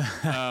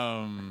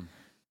 No,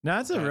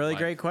 that's a really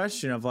great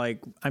question of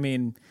like, I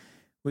mean,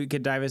 we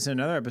could dive into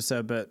another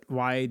episode, but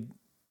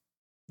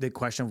the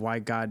question of why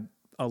God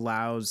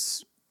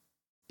allows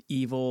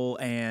evil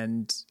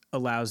and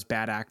allows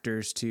bad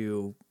actors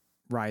to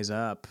rise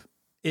up.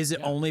 Is it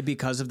only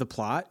because of the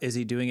plot? Is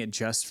he doing it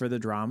just for the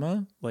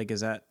drama? Like,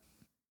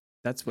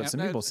 that's what some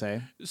people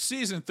say.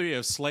 Season 3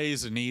 of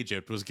Slaves in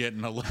Egypt was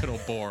getting a little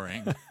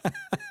boring.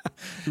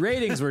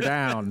 Ratings were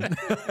down.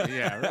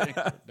 Ratings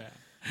were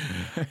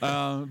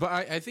down. But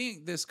I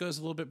think this goes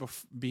a little bit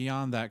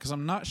beyond that, because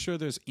I'm not sure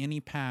there's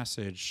any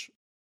passage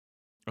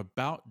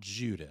about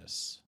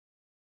Judas.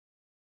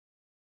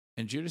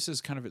 And Judas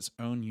is kind of its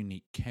own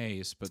unique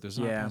case, but there's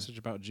not a passage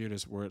about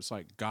Judas where it's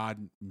like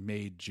God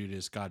made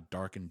Judas, God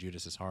darkened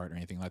Judas's heart or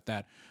anything like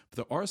that. But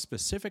there are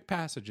specific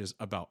passages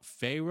about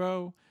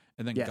Pharaoh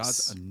and then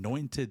God's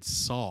anointed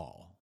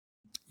Saul.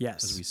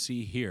 Yes. As we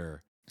see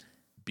here,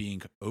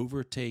 being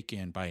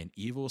overtaken by an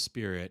evil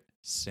spirit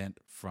sent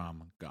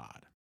from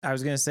God. I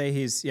was going to say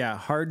he's,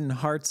 hardened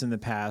hearts in the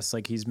past.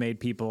 Like he's made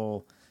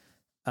people,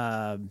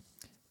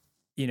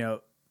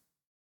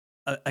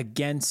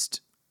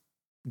 against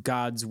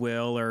God's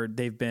will, or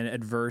they've been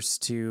adverse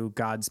to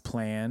God's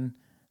plan.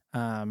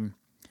 I'm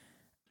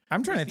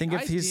trying to think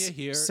if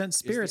he's sent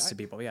spirits to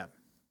people. Yeah.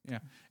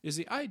 Is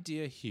the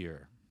idea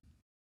here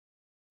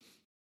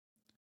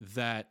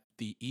that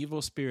the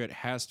evil spirit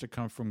has to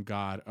come from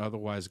God,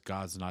 otherwise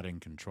God's not in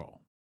control?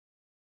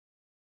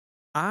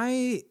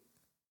 I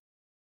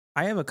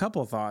have a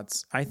couple of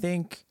thoughts. I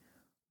think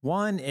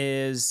one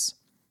is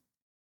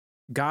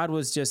God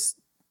was just,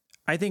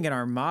 I think in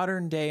our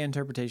modern day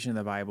interpretation of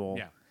the Bible,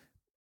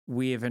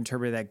 we have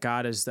interpreted that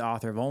God is the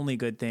author of only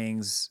good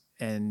things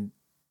and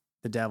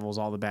the devil's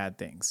all the bad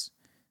things.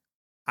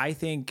 I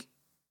think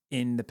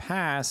in the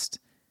past,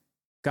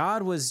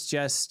 God was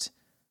just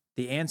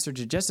the answer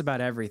to just about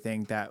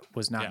everything that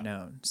was not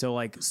known. So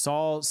like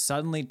Saul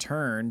suddenly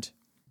turned,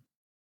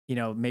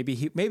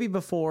 maybe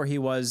before he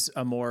was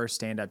a more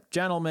stand-up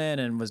gentleman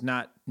and was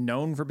not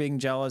known for being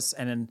jealous.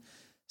 And then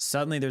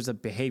suddenly there's a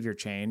behavior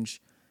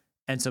change.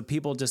 And so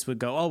people just would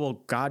go, oh,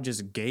 well, God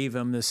just gave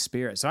him this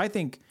spirit. So I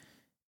think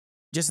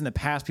just in the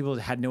past, people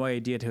had no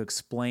idea to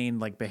explain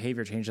like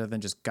behavior change other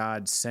than just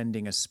God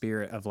sending a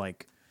spirit of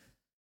like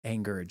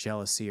anger or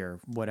jealousy or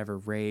whatever,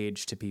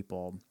 rage to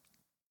people.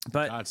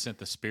 But God sent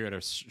the spirit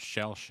of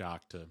shell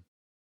shock to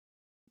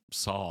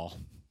Saul.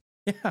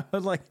 Yeah,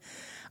 but like,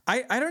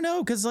 I don't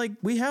know, because like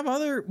we have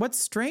what's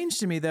strange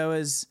to me though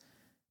is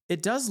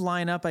it does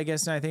line up, I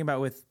guess, and I think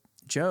about with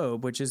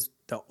Job, which is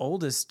the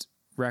oldest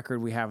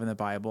record we have in the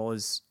Bible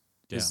is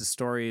the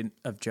story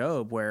of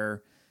Job,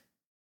 where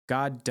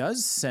God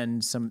does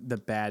send the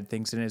bad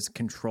things and is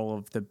control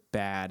of the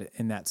bad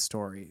in that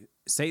story.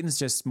 Satan's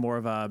just more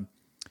of a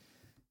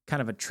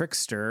kind of a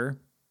trickster,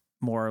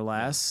 more or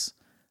less.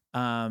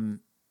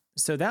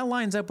 So that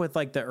lines up with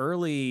like the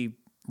early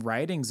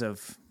writings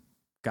of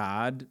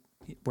God,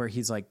 where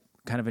he's like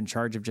kind of in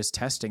charge of just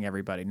testing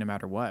everybody, no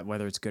matter what,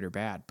 whether it's good or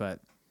bad. But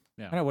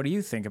I don't know, what do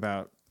you think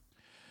about?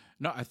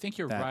 No, I think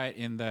you're right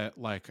in that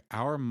like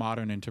our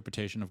modern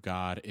interpretation of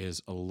God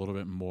is a little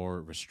bit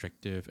more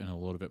restrictive and a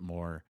little bit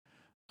more,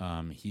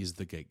 he's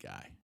the good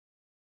guy.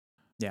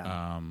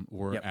 Yeah.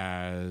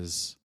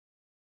 Whereas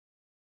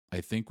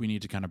I think we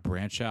need to kind of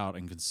branch out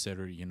and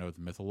consider, the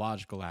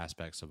mythological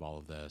aspects of all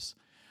of this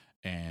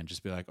and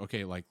just be like,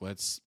 okay, like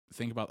let's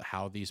think about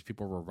how these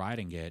people were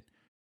writing it.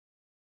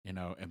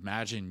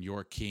 imagine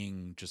your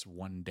king just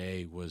one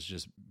day was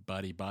just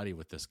buddy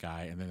with this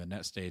guy, and then the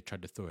next day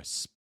tried to throw a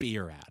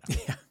spear at him.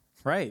 Yeah.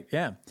 Right.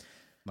 Yeah.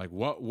 Like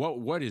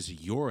what is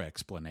your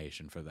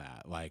explanation for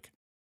that? Like,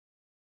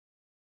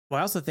 well,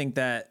 I also think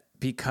that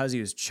because he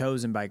was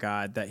chosen by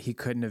God, that he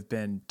couldn't have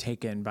been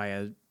taken by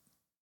a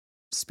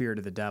spirit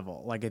of the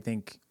devil. Like, I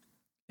think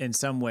in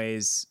some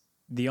ways,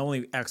 the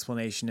only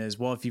explanation is,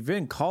 well, if you've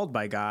been called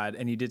by God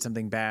and you did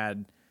something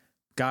bad,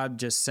 God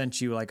just sent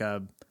you like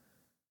a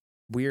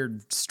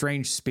weird,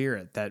 strange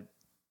spirit that,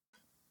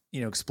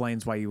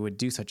 explains why you would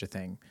do such a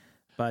thing.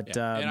 But,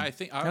 and I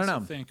think, I also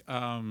think,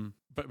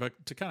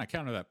 but to kind of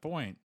counter that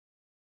point,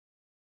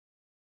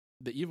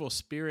 the evil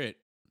spirit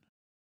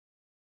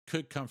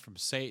could come from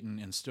Satan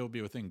and still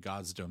be within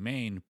God's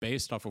domain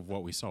based off of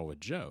what we saw with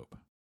Job.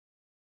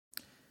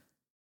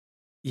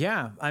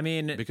 Yeah, I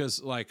mean,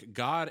 because like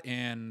God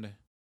and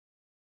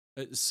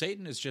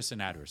Satan is just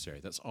an adversary.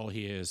 That's all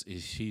he is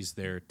he's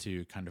there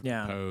to kind of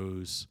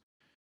oppose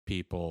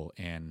people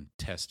and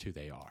test who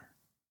they are.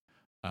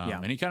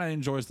 And he kind of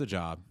enjoys the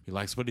job. He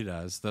likes what he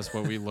does. That's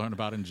what we learn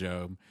about in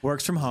Job.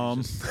 Works from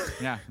home.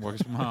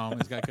 Works from home.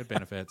 He's got good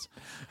benefits.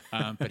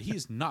 But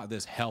he's not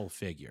this hell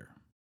figure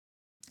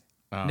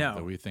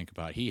that we think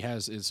about. He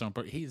has his own.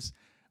 He's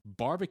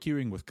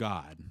barbecuing with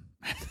God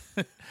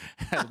at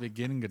the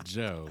beginning of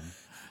Job.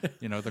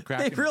 The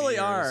cracking They really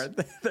beers. are.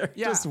 They're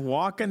just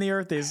walking the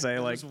earth. They say,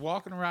 like, just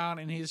walking around,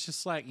 and he's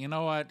just like, you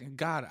know what,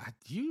 God,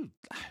 you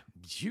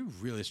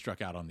really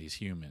struck out on these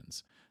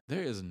humans.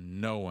 There is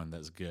no one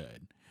that's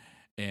good.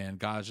 And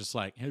God's just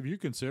like, have you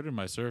considered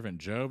my servant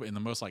Job, in the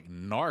most like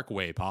narc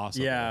way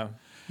possible?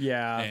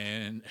 Yeah.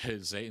 And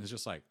Satan's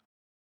just like,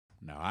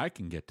 no, I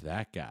can get to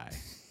that guy.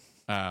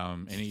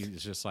 And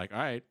he's just like, all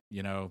right,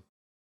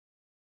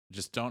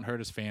 just don't hurt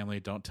his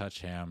family, don't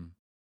touch him,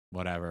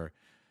 whatever.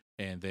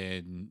 And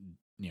then,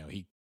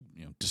 he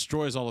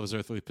destroys all of his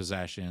earthly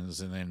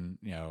possessions. And then,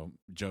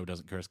 Job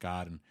doesn't curse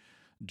God. And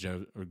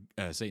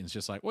Satan's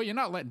just like, well, you're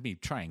not letting me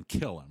try and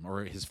kill him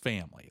or his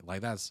family.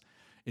 Like, that's,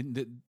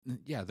 the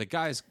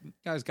guy's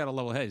got a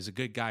level head. He's a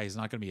good guy. He's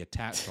not going to be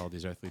attached to all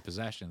these earthly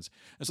possessions.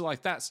 And so,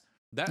 like, that's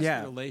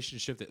the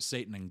relationship that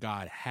Satan and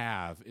God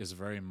have, is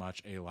very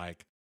much a,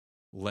 like,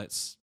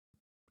 let's,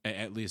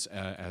 at least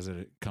as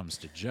it comes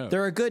to Job.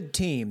 They're a good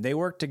team. They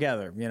work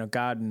together.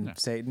 God and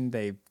Satan,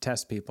 they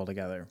test people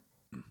together.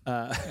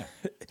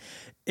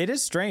 It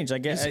is strange. I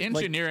guess it's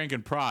engineering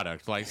and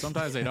product. Like,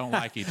 sometimes they don't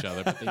like each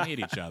other, but they need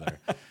each other.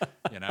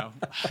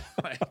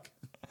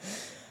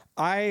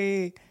 I'm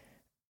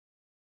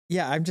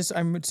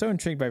so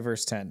intrigued by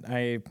verse 10.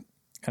 I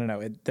don't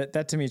know.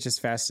 That to me is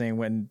just fascinating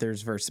when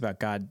there's verse about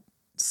God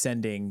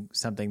sending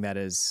something that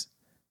is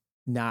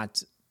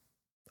not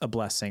a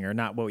blessing or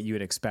not what you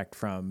would expect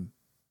from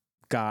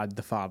God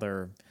the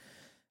Father.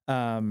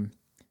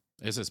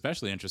 It's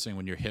especially interesting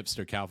when your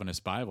hipster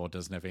Calvinist Bible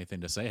doesn't have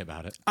anything to say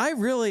about it. I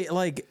really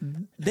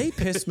they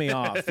piss me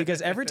off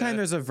because every time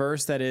there's a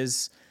verse that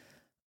is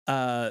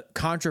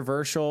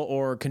controversial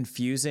or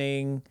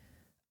confusing,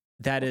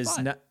 that is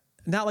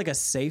not like a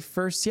safe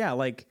verse. Yeah.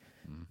 Like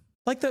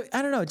I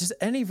don't know, just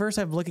any verse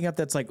I'm looking up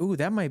that's like, ooh,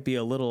 that might be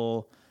a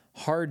little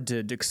hard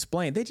to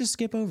explain. They just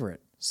skip over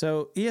it.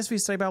 So ESV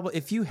Study Bible,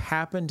 if you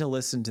happen to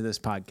listen to this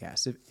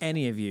podcast, if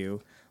any of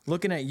you,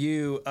 looking at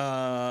you,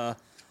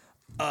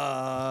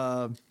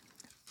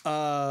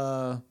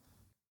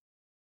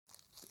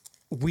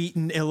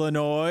 Wheaton,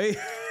 Illinois,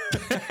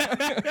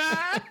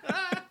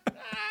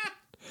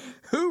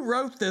 who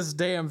wrote this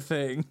damn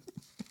thing?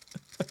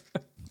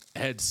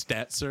 Ed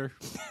Stetzer.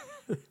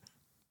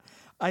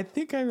 I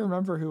think I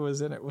remember who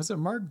was in it. Was it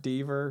Mark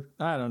Deaver?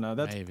 I don't know.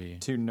 That's maybe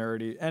too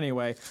nerdy.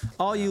 Anyway,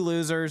 all you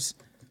losers,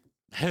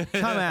 come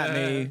at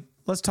me.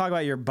 Let's talk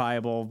about your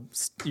Bible,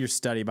 your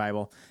study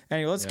Bible.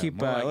 Anyway, let's keep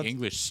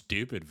English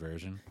stupid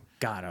version.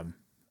 Got him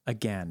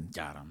again.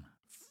 Got him.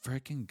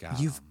 Freaking got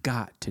him. You've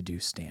got to do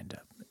stand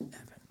up,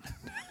 Evan.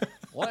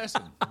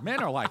 Listen,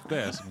 men are like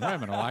this, and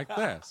women are like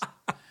this.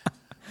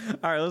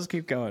 All right, let's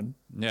keep going.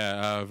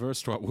 Yeah,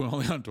 verse 12. We're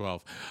only on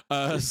 12.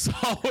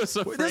 Saul was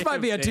afraid. This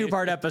might be a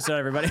two-part episode,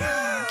 everybody.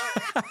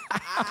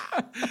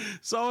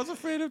 Saul was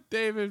afraid of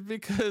David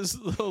because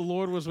the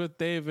Lord was with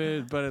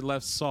David, but it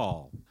left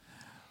Saul.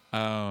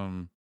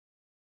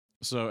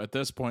 So at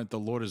this point, the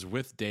Lord is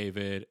with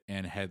David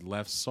and had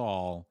left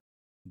Saul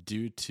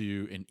due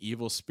to an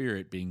evil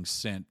spirit being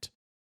sent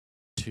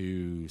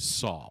to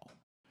Saul.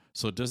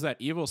 So does that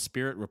evil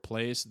spirit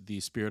replace the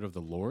spirit of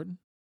the Lord?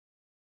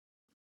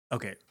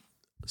 Okay,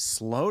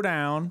 slow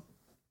down.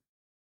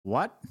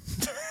 What?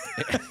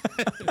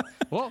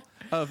 Well,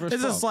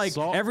 this is like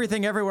Saul,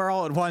 Everything Everywhere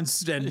All at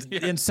Once and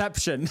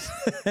Inception,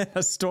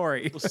 a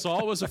story.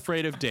 Saul was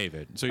afraid of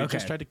David, so he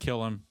just tried to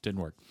kill him.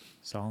 Didn't work.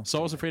 Saul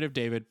was afraid of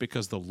David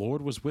because the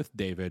Lord was with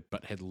David,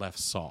 but had left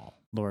Saul.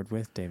 Lord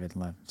with David,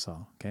 left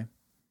Saul. Okay.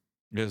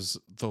 Is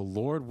the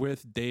Lord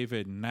with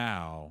David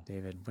now?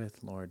 David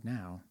with Lord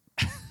now.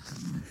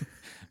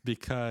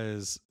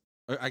 Because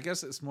I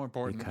guess it's more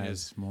important.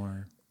 Because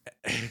more.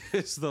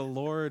 Is the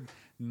Lord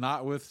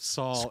not with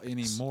Saul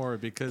anymore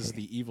because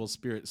the evil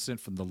spirit sent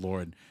from the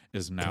Lord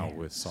is now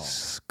with Saul.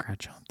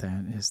 Scratch on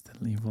that is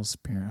the evil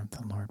spirit of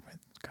the Lord with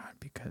God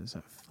because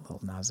of Lil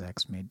Nas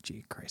X made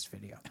G Christ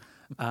video.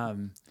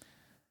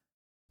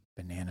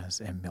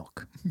 Bananas and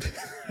milk.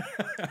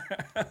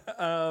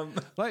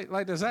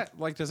 Does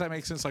that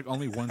make sense? Like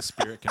only one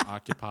spirit can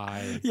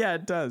occupy? Yeah,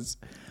 it does.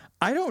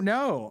 I don't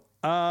know.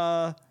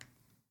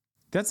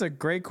 That's a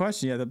great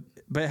question. Yeah,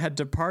 but it had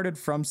departed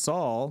from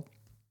Saul.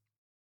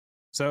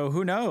 So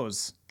who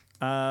knows?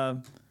 I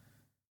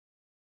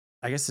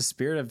guess the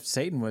spirit of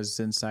Satan was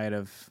inside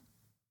of,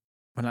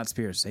 well, not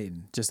spirit of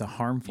Satan, just a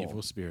harmful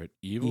evil spirit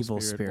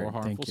or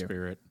harmful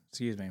spirit.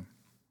 Excuse me.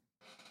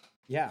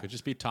 Yeah, could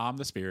just be Tom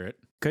the spirit.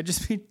 Could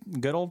just be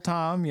good old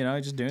Tom.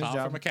 Just doing his job.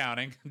 Tom from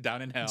accounting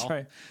down in hell. That's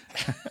right.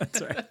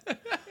 That's right.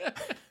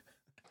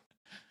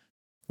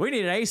 We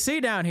need an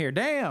AC down here.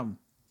 Damn.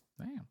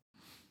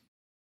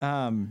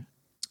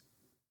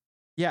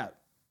 Yeah.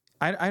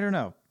 I don't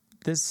know.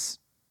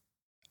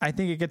 I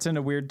think it gets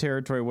into weird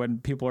territory when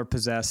people are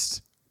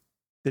possessed.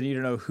 Then you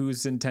don't know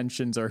whose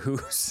intentions are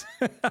whose.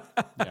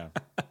 Yeah.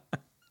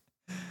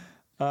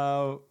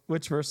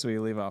 Which verse do we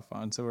leave off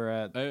on? So we're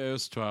at... It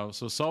was 12.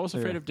 So Saul was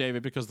afraid of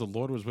David because the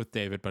Lord was with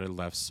David, but it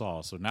left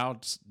Saul. So now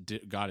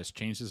God has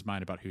changed his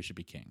mind about who should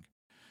be king.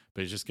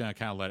 But he's just going to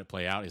kind of let it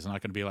play out. He's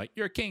not going to be like,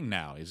 you're king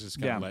now. He's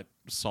just going to let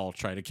Saul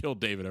try to kill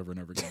David over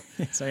and over again.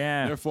 So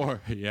yeah.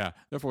 Therefore,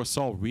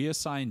 Saul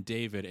reassigned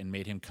David and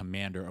made him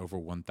commander over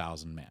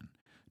 1,000 men.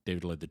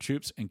 David led the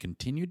troops and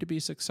continued to be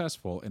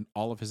successful in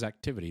all of his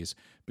activities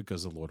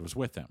because the Lord was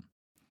with him.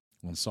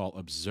 When Saul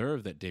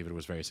observed that David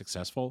was very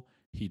successful,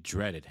 he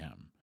dreaded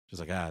him. Just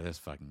like, this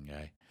fucking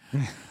guy.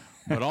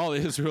 But all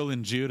Israel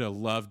and Judah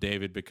loved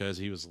David because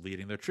he was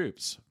leading their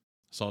troops.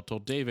 Saul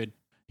told David,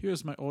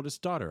 here's my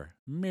oldest daughter,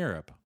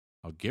 Merab.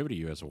 I'll give her to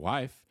you as a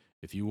wife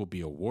if you will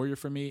be a warrior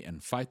for me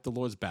and fight the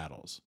Lord's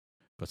battles.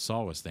 But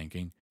Saul was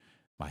thinking,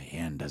 my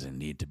hand doesn't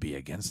need to be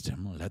against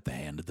him. Let the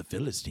hand of the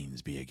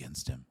Philistines be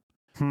against him.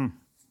 And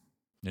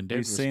David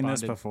We've seen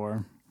this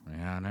before.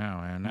 Yeah, I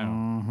know.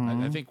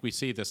 Mm-hmm. I think we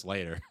see this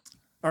later.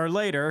 Or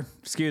later,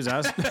 excuse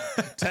us.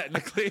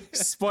 Technically.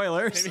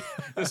 Spoilers. Maybe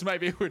this might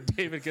be where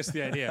David gets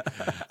the idea.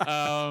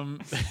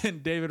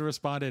 And David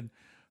responded,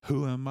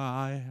 who am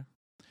I?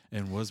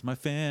 And was my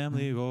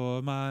family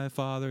or my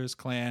father's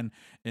clan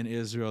in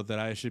Israel that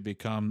I should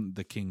become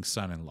the king's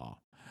son-in-law?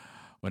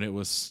 When it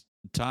was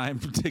time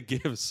to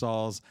give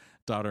Saul's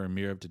daughter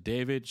Merab to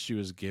David, she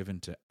was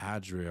given to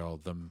Adriel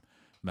the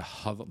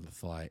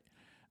Mahalathite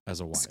as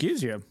a wife.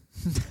 Excuse you.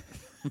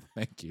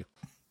 Thank you.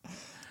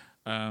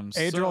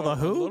 Adriel the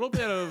who? A little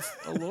bit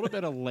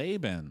of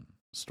Laban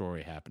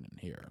story happening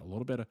here. A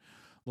little bit of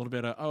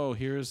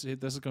this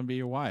is going to be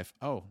your wife.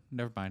 Oh,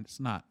 never mind,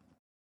 it's not.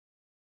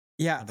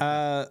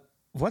 Yeah.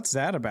 What's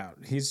that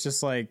about? He's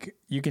just like,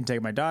 you can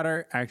take my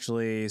daughter.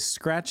 Actually,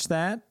 scratch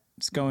that.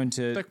 It's going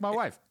to take my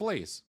wife,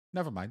 please.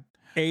 Never mind.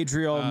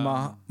 Adriel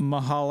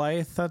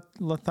Mahalathite.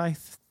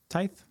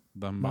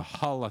 The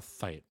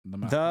Mahalathite. The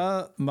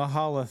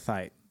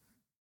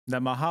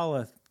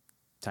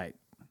Mahalathite.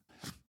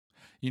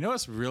 You know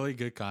what's really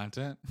good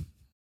content?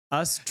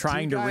 Us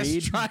trying to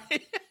read.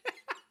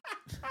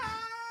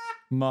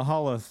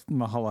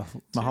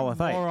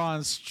 Mahalathite.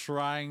 Morons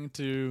trying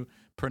to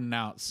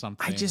pronounce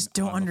something. I just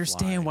don't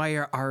understand why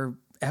our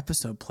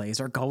episode plays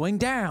are going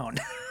down.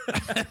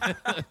 I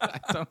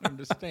don't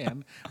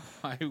understand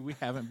why we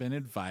haven't been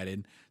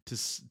invited to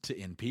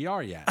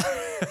NPR yet.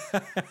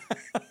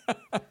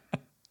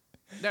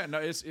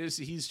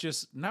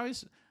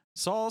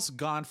 Saul's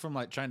gone from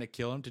like trying to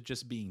kill him to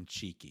just being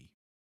cheeky.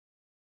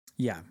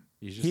 Yeah.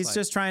 He's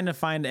just trying to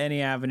find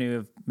any avenue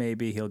of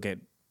maybe he'll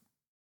get,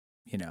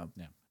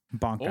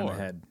 bonked on the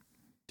head.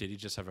 Did he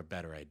just have a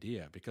better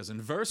idea? Because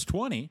in verse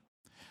 20,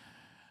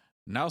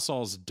 now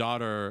Saul's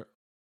daughter,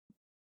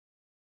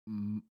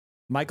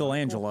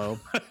 Michelangelo.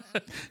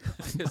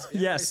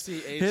 Yes.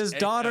 His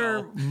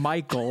daughter,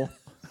 Michael.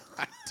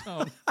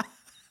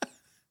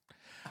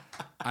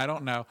 I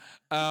don't know.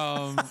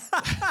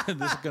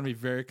 This is going to be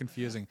very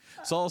confusing.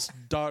 Saul's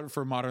daughter,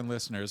 for modern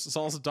listeners,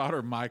 Saul's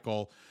daughter,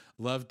 Michael,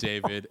 loved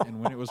David,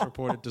 and when it was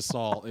reported to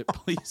Saul, it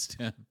pleased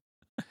him.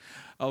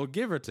 I'll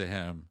give her to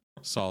him,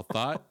 Saul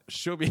thought.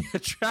 She'll be a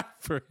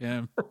trap for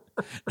him,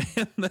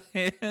 and the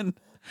hand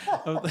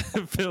of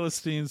the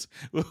Philistines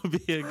will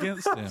be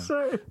against him.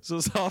 So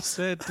Saul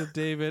said to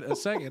David a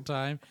second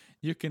time,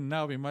 you can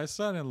now be my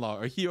son-in-law.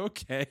 Are you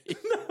okay?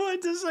 No,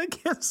 I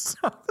can't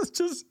stop. It's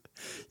just,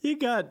 you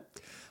got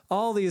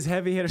all these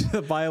heavy hitters of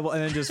the Bible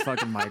and then just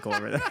fucking Michael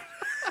over there.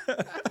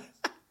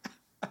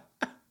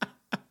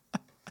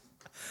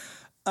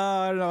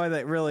 I don't know why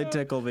that really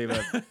tickled me,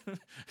 but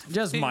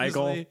just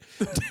Michael.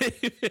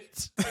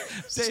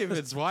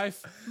 David's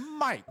wife,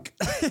 Mike.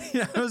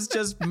 It was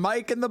just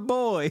Mike and the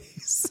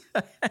boys.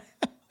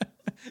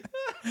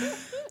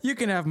 You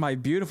can have my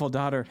beautiful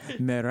daughter,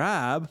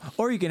 Merab,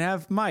 or you can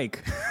have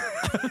Mike.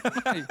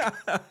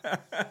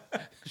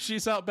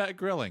 She's out back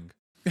grilling.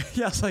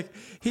 Yeah, it's like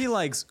he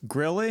likes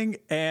grilling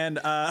and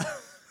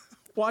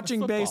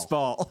watching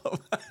baseball.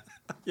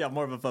 Yeah,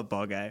 more of a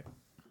football guy.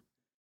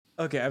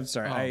 Okay, I'm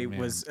sorry. I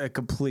was a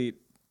complete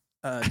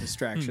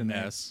distraction.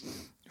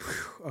 Mess.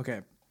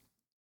 Okay.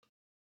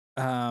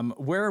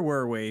 Where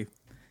were we?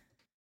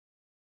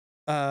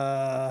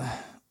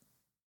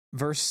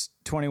 Verse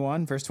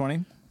 21, verse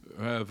 20.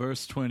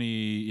 Verse 20,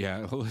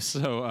 yeah.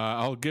 So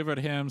I'll give her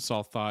to him.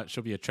 Saul thought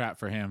she'll be a trap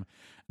for him,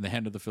 and the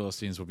hand of the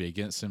Philistines will be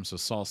against him. So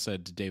Saul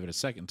said to David a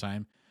second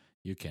time,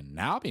 "You can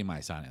now be my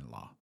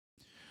son-in-law."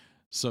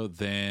 So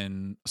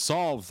then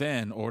Saul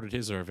ordered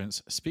his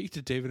servants, "Speak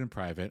to David in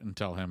private and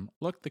tell him,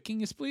 'Look, the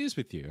king is pleased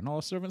with you, and all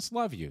his servants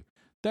love you.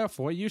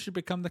 Therefore, you should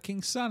become the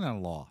king's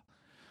son-in-law.'"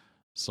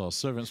 Saul's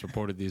servants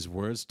reported these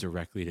words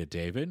directly to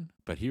David,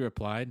 but he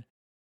replied,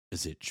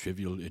 "Is it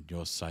trivial in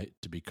your sight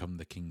to become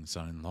the king's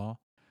son-in-law?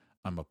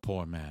 I'm a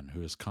poor man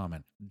who is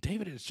common."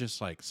 David is just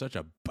like such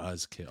a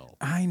buzzkill.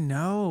 I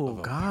know,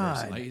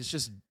 God. Like,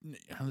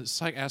 it's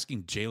like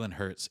asking Jalen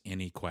Hurts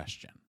any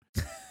question.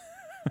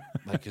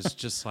 Like, it's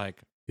just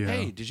like,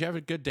 hey, did you have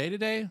a good day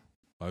today?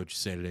 Why would you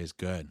say today's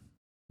good?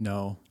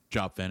 No.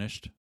 Job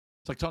finished?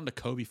 It's like talking to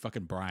Kobe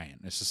fucking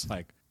Bryant. It's just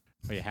like,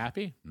 are you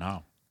happy?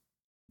 No.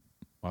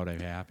 Why would I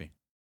be happy?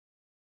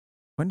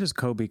 When does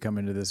Kobe come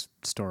into this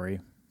story?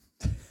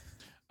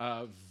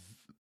 God,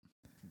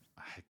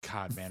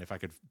 man, if I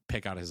could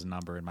pick out his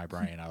number in my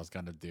brain, I was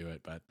going to do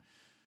it, but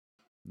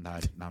no,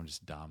 I'm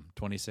just dumb.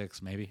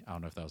 26, maybe? I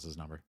don't know if that was his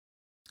number.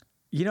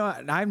 You know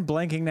what? I'm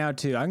blanking now,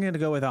 too. I'm going to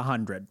go with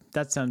 100.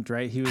 That sounds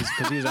right.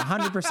 Because he was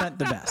 100%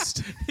 the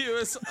best. He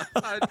was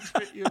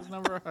 100. He was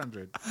number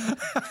 100.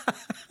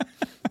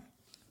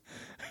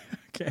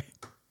 Okay.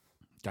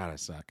 God, I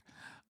suck.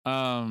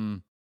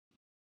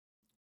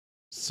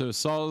 So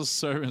Saul's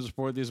servants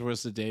reported these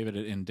words to David,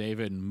 and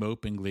David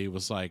mopingly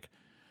was like,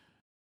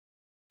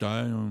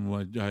 I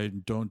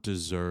don't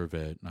deserve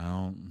it.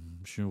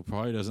 She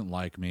probably doesn't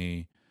like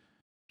me.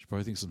 She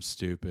probably thinks I'm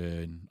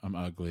stupid. I'm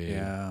ugly.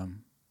 Yeah.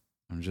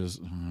 I'm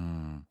just.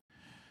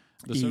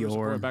 The servants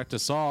reported back to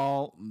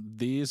Saul,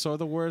 "These are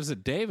the words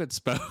that David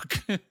spoke."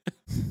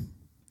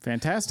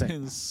 Fantastic.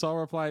 And Saul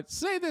replied,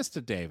 "Say this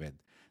to David: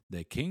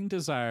 the king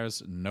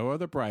desires no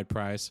other bride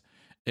price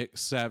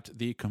except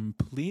the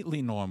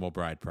completely normal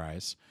bride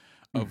price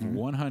of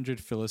 100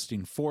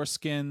 Philistine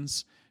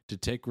foreskins to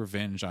take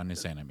revenge on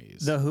his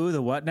enemies." The who,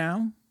 the what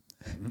now?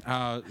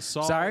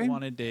 Saul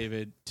wanted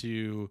David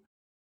to,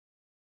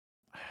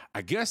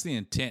 I guess the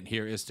intent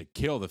here is to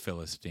kill the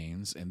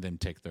Philistines and then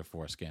take their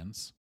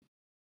foreskins.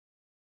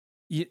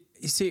 You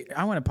see,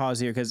 I want to pause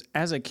here because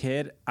as a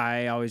kid,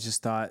 I always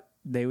just thought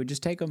they would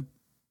just take them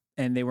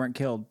and they weren't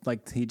killed.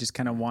 Like he just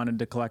kind of wanted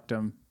to collect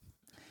them.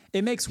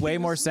 It makes way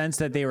more sense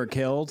that they were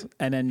killed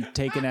and then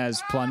taken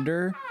as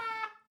plunder.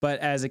 But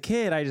as a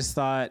kid, I just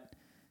thought,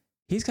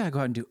 he's got to go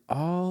out and do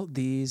all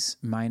these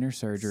minor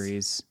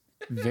surgeries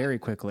very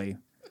quickly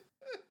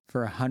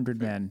for 100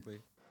 men.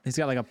 He's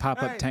got like a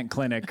pop-up tent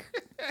clinic.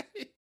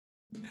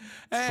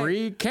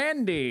 Free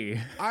candy.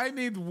 I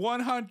need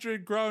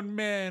 100 grown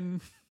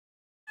men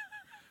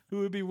who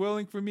would be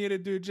willing for me to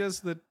do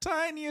just the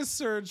tiniest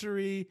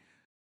surgery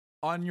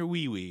on your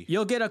wee-wee.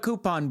 You'll get a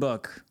coupon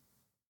book.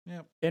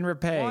 Yep. In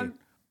repay.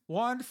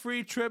 One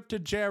free trip to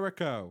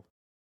Jericho.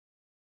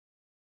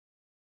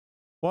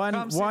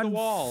 One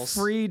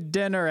free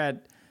dinner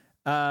at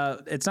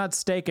it's not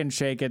Steak and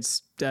Shake,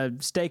 it's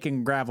Steak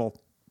and Gravel.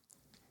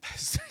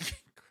 Steak and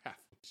Gravel,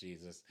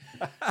 Jesus.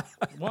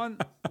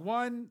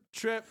 one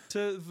trip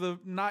to the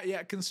not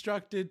yet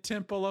constructed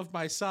temple of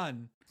my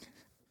son.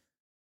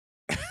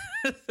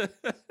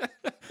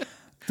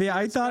 Yeah,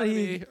 I thought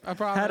he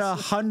had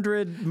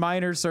 100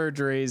 minor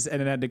surgeries and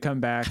then had to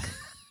come back.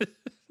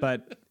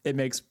 But it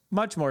makes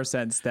much more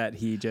sense that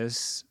he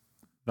just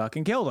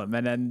fucking killed him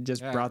and then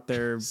just brought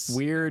their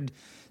weird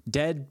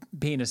dead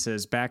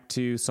penises back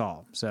to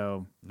Saul.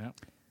 So,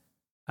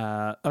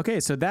 okay,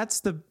 so that's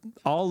the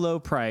all low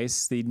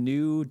price, the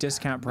new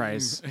discount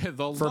price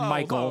for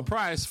Michael. Low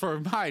price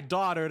for my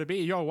daughter to be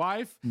your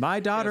wife.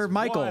 My daughter,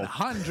 Michael.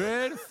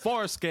 100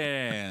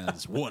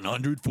 foreskins.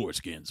 100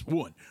 foreskins.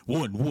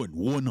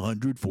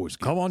 100 foreskins.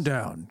 Come on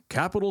down.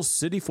 Capital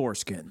City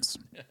Foreskins.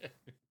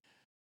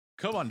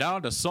 Come on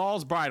down to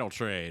Saul's Bridal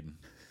Trade.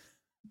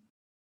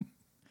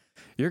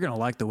 You're going to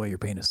like the way your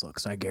penis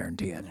looks, I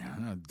guarantee it.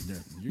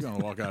 You're going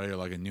to walk out of here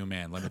like a new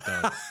man. Let me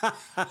tell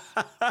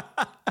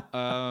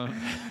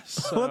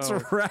you. Let's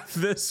wrap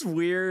this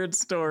weird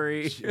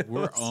story.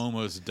 We're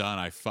almost done,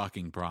 I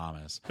fucking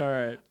promise. All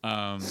right.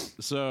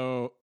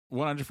 So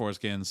 100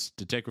 foreskins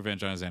to take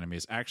revenge on his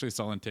enemies. Actually,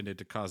 Saul intended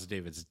to cause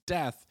David's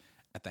death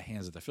at the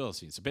hands of the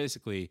Philistines. So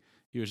basically,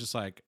 he was just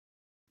like,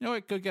 you know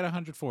what, go get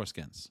 100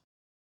 foreskins.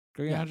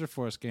 Go get 100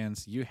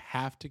 foreskins. You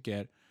have to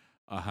get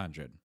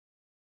 100.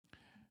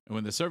 And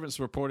when the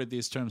servants reported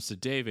these terms to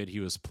David, he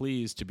was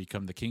pleased to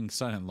become the king's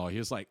son-in-law. He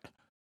was like,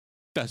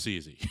 that's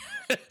easy.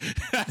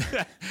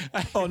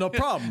 Oh, no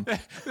problem.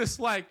 This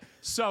like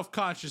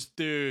self-conscious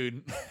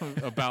dude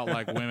about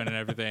like women and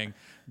everything.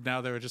 Now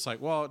they were just like,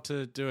 well,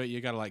 to do it,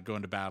 you got to like go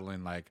into battle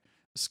and like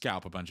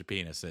scalp a bunch of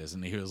penises.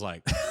 And he was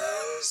like,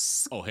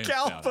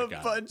 scalp a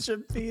bunch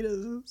of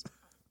penises.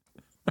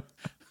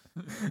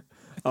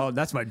 Oh,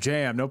 that's my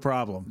jam. No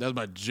problem. That's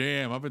my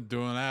jam. I've been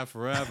doing that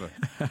forever.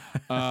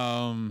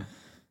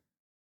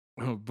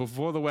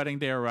 Before the wedding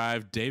day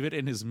arrived, David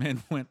and his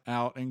men went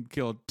out and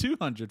killed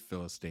 200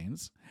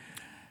 Philistines,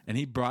 and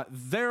he brought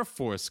their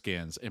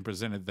foreskins and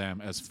presented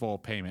them as full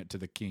payment to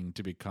the king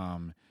to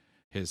become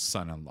his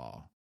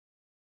son-in-law.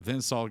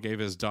 Then Saul gave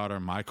his daughter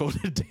Michal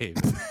to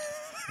David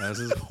as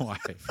his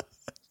wife.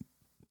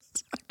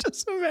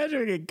 Just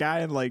imagining a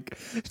guy in like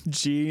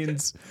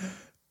jeans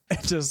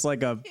and just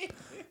like a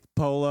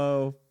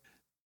polo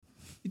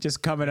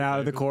just coming out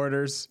of the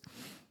quarters.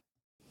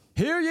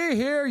 Hear ye,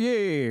 hear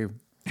ye.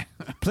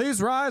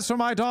 Please rise for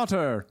my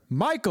daughter,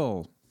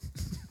 Michal.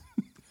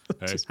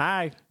 Hey.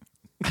 Hi.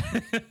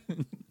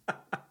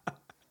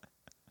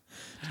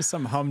 Just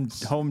some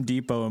Home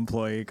Depot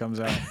employee comes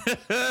out.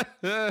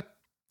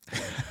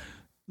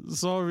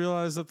 Saul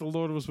realized that the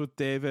Lord was with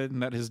David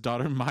and that his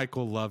daughter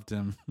Michal loved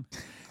him,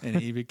 and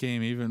he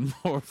became even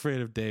more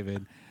afraid of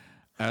David.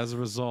 As a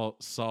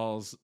result,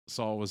 Saul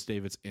was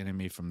David's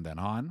enemy from then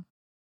on.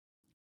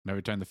 And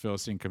every time the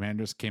Philistine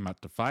commanders came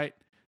out to fight,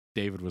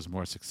 David was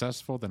more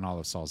successful than all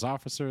of Saul's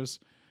officers,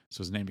 so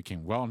his name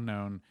became well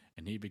known,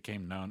 and he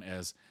became known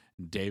as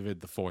David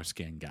the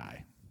Foreskin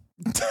Guy.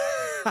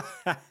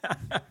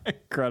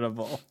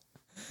 Incredible.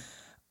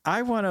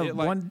 I want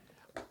to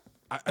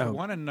I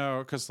want to know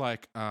because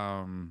like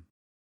in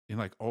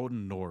like Old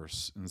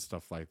Norse and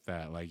stuff like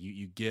that, like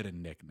you get a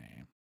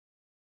nickname.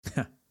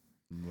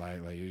 like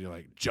you're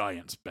like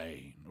Giant's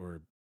Bane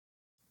or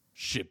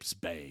Ship's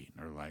Bane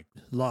or like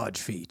Large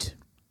feet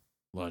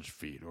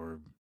or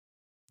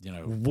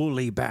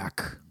woolly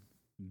back,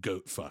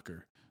 Goat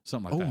Fucker,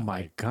 something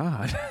like that.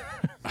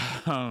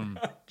 Oh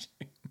my God.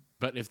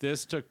 But if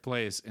this took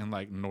place in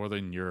like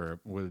Northern Europe,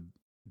 would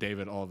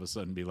David all of a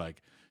sudden be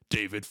like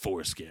David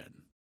Foreskin?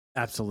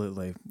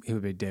 Absolutely. He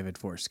would be David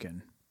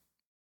Foreskin.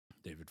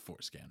 David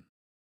Foreskin.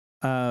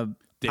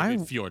 David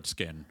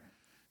Fjordskin.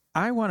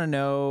 I want to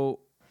know,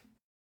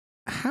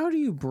 how do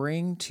you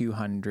bring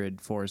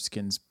 200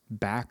 foreskins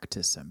back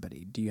to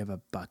somebody? Do you have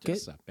a bucket?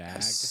 Just a bag.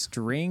 A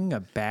string? A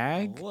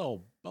bag? A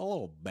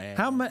little bag.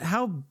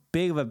 How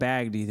big of a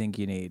bag do you think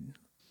you need?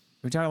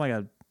 We're talking like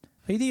a,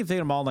 do you think you're thinking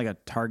them all in like a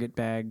Target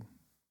bag?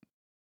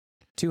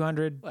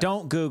 200?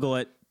 Don't Google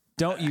it.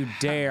 Don't you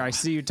dare. I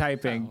see you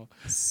typing.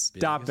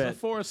 Stop it. A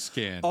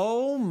foreskin.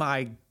 Oh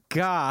my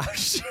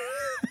gosh.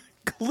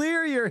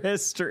 Clear your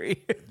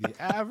history. The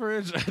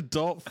average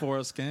adult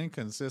foreskin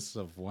consists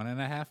of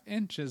 1.5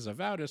 inches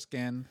of outer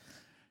skin,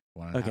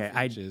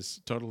 1.5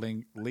 inches,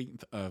 totaling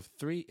length of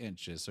 3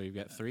 inches. So you've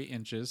got 3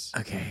 inches.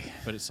 Okay.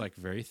 But it's like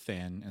very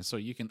thin. And so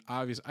you can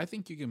I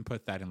think you can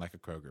put that in like a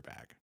Kroger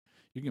bag.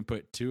 You can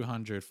put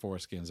 200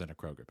 foreskins in a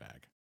Kroger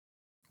bag.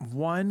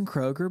 One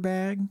Kroger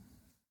bag?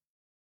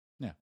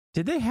 Yeah.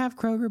 Did they have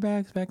Kroger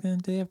bags back then?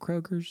 Did they have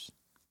Krogers?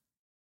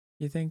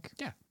 You think?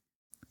 Yeah.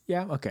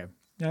 Yeah? Okay.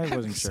 I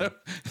wasn't sure.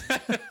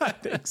 I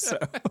think so.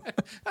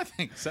 I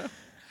think so.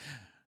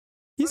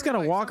 He's got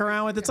to walk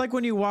around with, it's like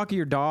when you walk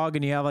your dog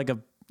and you have like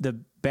the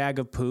bag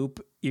of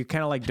poop. You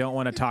kind of like don't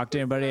want to talk to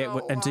anybody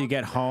until you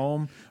get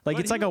home. Like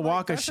it's like a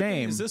walk of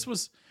shame. This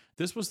was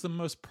the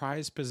most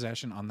prized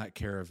possession on that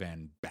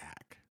caravan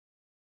bag.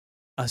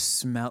 A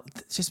smell.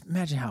 Just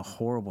imagine how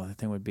horrible that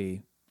thing would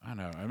be. I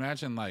know.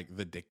 Imagine like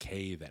the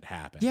decay that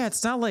happened. Yeah,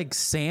 it's not like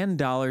sand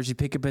dollars you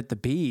pick up at the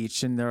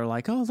beach and they're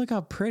like, oh, look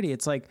how pretty.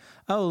 It's like,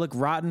 oh, look,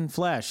 rotten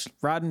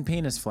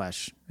penis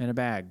flesh in a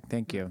bag.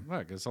 Thank you.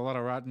 Look, it's a lot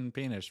of rotten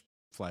penis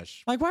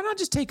flesh. Like, why not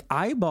just take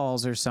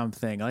eyeballs or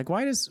something? Like,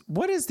 what is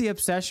the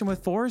obsession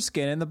with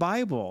foreskin in the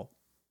Bible?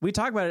 We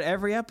talk about it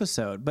every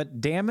episode,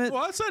 but damn it.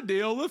 What's the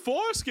deal with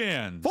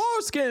foreskins?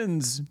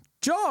 Foreskins!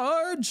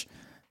 George,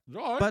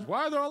 but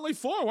why are there only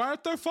 4? Why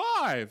aren't there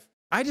 5?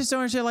 I just don't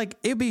understand. Like,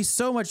 it'd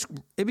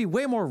be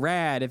way more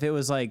rad if it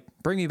was like,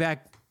 bring me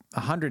back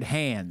 100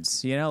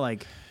 hands,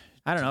 like,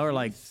 I don't know, or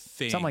like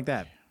something like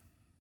that.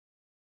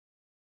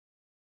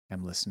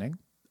 I'm listening.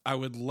 I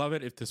would love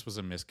it if this was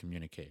a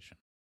miscommunication.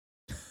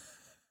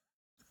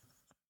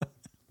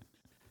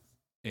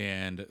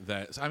 And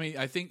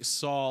I think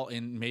Saul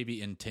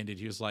maybe intended,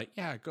 he was like,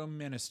 yeah, go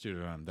minister to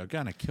them. They're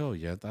going to kill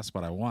you. That's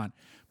what I want.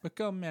 But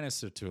go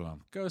minister to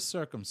them. Go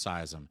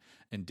circumcise them.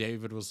 And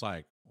David was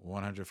like,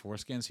 100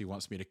 foreskins? He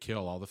wants me to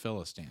kill all the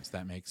Philistines.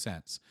 That makes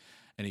sense.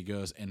 And he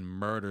goes and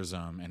murders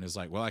them and is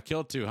like, well, I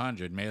killed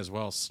 200. May as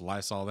well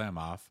slice all them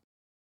off.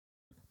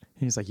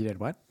 He's like, you did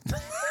what?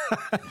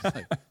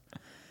 Like,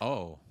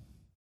 oh.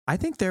 I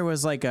think there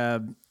was like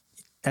at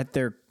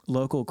their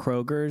local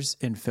Kroger's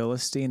in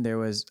Philistine, there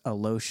was a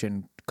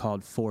lotion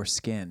called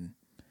Foreskin.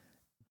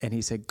 And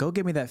he said, go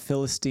get me that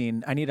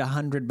Philistine. I need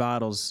 100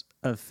 bottles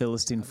of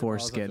Philistine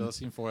foreskin.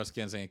 Philistine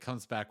foreskins, and he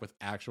comes back with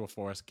actual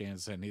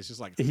foreskins, and he's just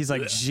like... He's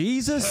like,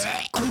 Jesus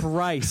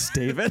Christ,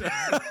 David.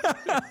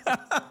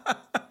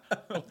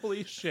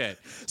 Holy shit.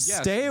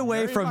 Yes, stay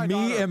away from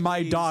me and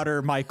my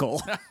daughter,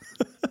 Michal.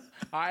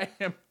 I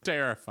am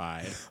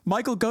terrified.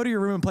 Michal, go to your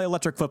room and play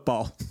electric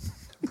football.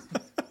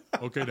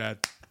 Okay, Dad.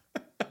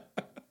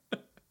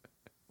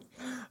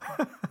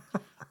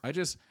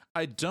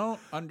 I don't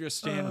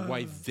understand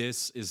why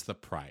this is the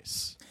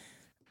price.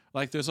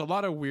 Like, there's a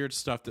lot of weird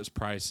stuff that's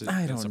priced.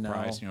 I don't know.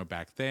 Price,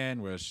 back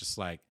then, where it's just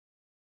like,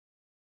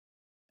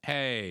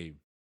 hey,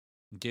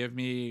 give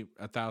me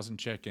 1,000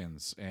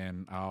 chickens,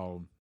 and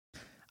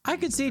I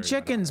could see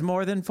chickens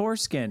more than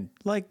foreskin.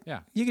 Like,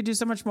 you could do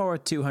so much more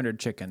with 200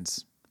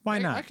 chickens. Why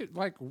not?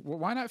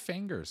 Why not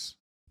fingers?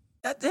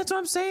 That's what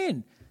I'm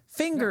saying.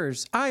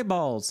 Fingers,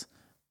 eyeballs,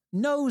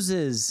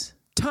 noses,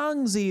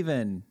 tongues,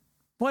 even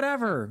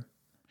whatever.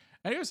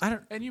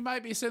 And you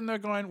might be sitting there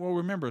going, well,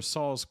 remember,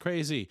 Saul's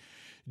crazy.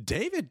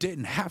 David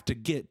didn't have to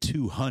get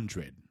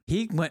 200.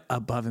 He went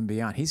above and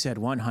beyond. He said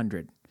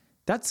 100.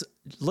 That's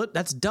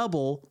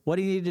double what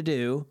he needed to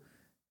do.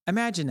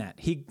 Imagine that.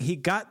 He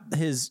got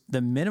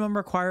the minimum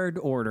required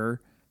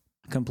order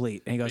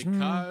complete. And he goes,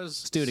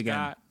 let's do it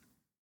again.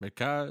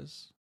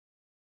 Because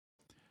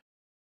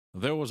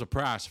there was a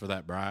price for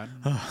that bride.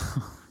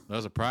 There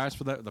was a price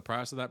for the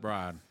price of that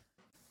bride.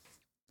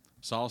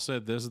 Saul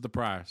said, this is the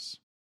price.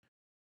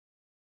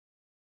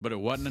 But it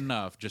wasn't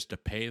enough just to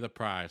pay the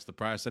price. The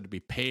price had to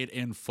be paid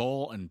in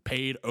full and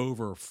paid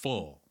over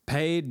full.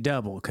 Paid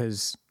double,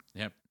 because...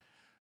 Yep.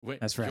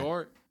 That's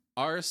right.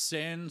 Our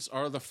sins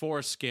are the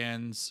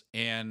foreskins,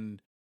 and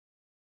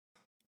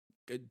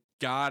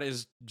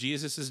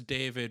Jesus is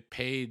David,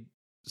 paid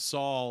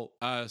Saul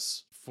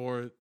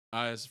for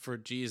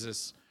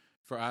Jesus,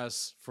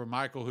 for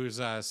Michael, who's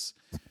us,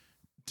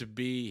 to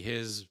be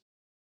his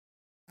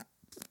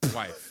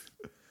wife.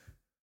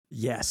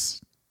 Yes.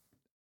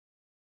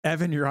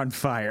 Evan, you're on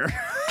fire.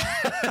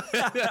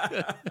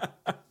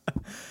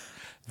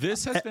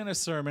 This has been a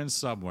sermon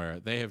somewhere.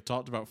 They have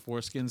talked about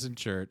foreskins in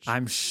church.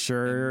 I'm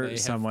sure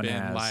someone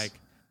has. Like,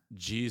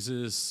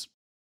 Jesus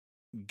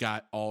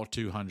got all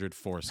 200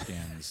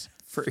 foreskins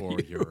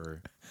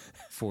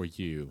for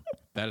you.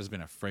 That has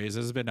been a phrase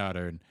that has been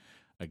uttered.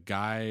 A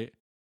guy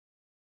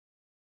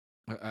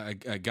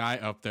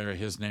up there,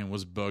 his name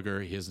was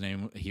Booger.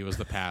 He was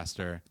the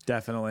pastor.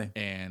 Definitely.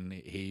 And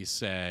he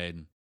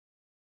said,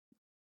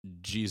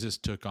 Jesus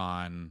took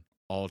on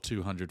all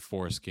 200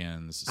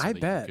 foreskins so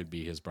that you could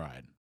be his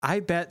bride. I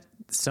bet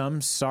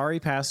some sorry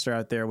pastor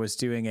out there was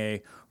doing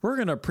we're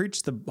going to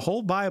preach the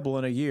whole Bible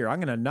in a year. I'm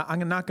not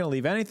going to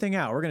leave anything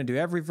out. We're going to do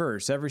every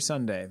verse every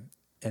Sunday.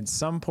 And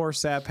some poor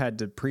sap had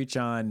to preach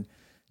on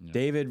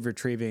David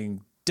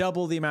retrieving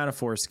double the amount of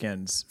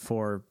foreskins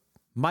for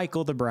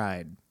Michael the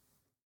bride.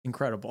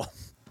 Incredible.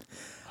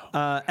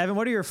 Evan,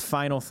 what are your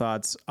final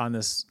thoughts on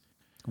this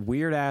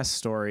weird ass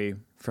story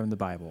from the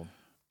Bible?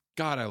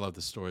 God, I love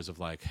the stories of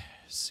like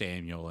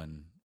Samuel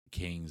and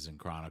Kings and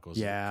Chronicles.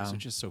 Yeah. They're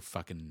just so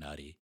fucking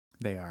nutty.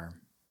 They are.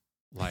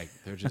 Like,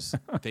 they're just,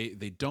 they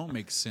don't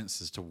make sense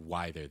as to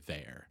why they're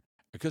there.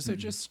 Because they're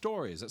just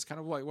stories. That's kind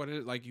of like what it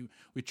is. Like,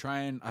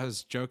 I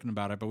was joking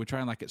about it, but we try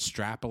and like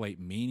extrapolate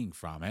meaning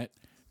from it.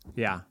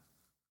 Yeah.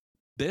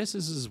 This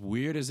is as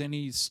weird as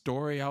any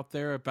story out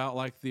there about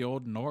like the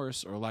old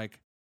Norse or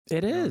like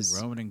it is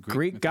Roman and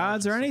Greek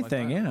gods or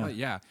anything. Like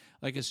yeah.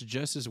 Like, it's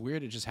just as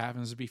weird. It just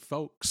happens to be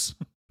folks,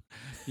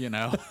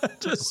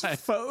 just like,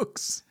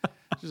 folks.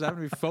 Just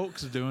happen to be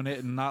folks doing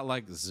it and not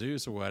like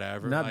Zeus or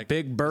whatever. Not like,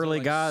 big burly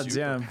like gods.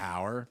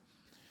 Power.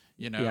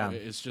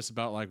 It's just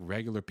about like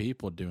regular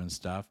people doing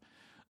stuff.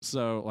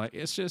 So like,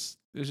 it's just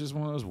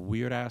one of those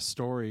weird ass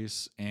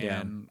stories.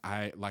 And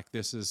I like,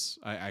 this is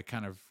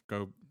kind of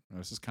go,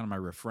 this is kind of my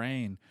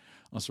refrain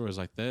on stories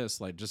like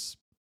this. Like, this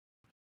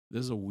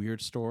is a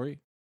weird story.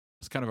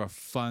 It's kind of a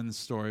fun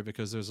story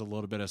because there's a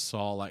little bit of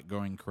Saul like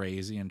going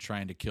crazy and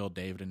trying to kill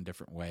David in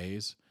different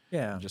ways.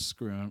 Yeah. And just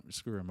screw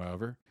him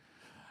over.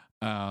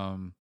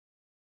 But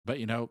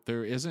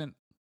there isn't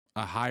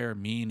a higher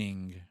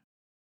meaning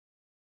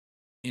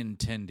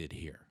intended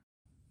here.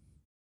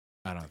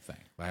 I don't think.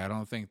 Like, I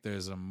don't think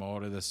there's a more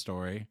to the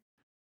story.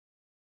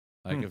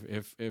 Like,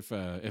 if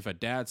a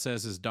dad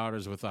says his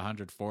daughter's with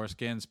 100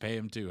 foreskins, pay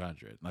him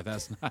 200. Like,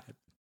 that's not.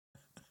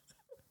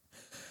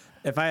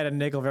 If I had a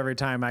nickel for every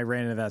time I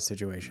ran into that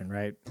situation,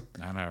 right?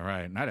 I know,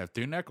 right? And I'd have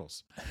 2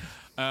 nickels.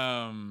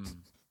 But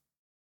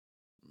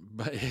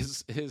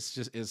it's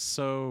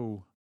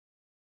so.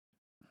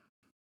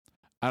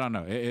 I don't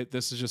know.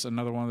 This is just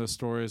another one of those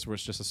stories where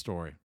it's just a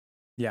story.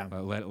 Yeah.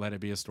 Let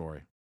it be a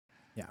story.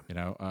 Yeah.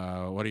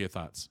 What are your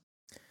thoughts?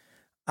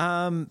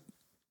 I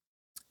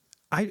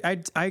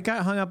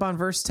got hung up on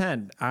verse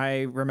 10.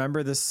 I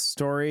remember this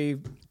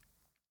story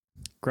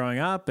growing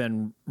up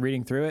and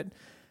reading through it.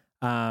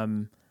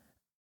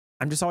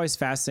 I'm just always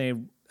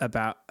fascinated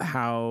about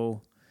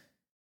how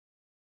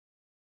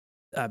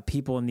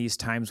people in these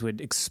times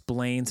would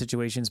explain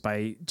situations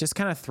by just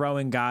kind of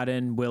throwing God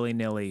in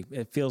willy-nilly.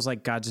 It feels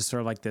like God's just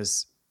sort of like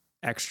this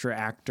extra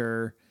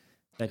actor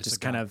that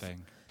just kind of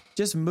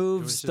just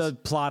moves the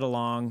plot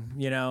along,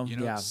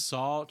 Yeah.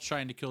 Saul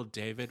trying to kill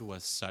David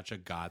was such a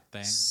God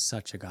thing.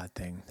 Such a God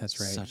thing. That's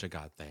right. Such a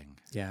God thing.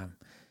 Yeah.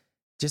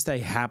 Just they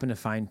happen to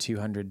find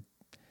 200,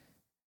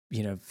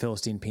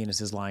 Philistine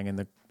penises lying in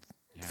the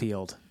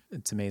field.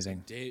 It's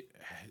amazing.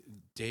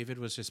 David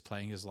was just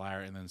playing his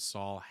lyre, and then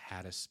Saul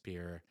had a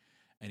spear,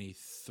 and he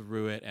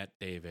threw it at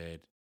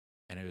David,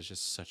 And it was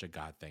just such a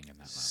God thing in that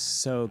moment.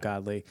 So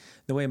godly.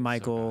 The way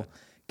Michael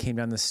came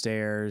down the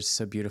stairs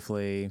so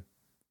beautifully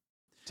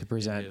to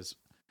present.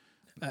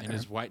 In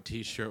his white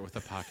T-shirt with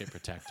a pocket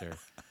protector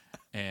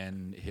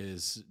and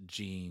his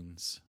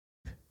jeans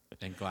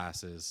and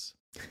glasses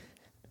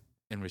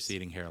and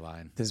receding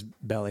hairline. His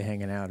belly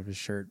hanging out of his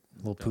shirt.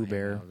 Little Pooh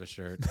Bear. Out of his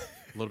shirt.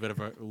 a little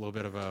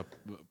bit of a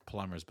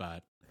plumber's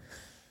butt.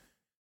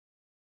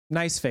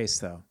 Nice face,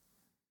 though.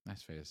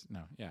 Nice face.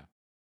 No, yeah.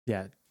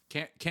 Yeah.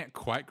 Can't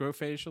quite grow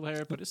facial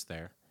hair, but it's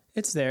there.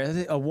 It's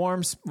there. A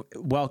warm,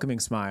 welcoming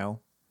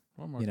smile.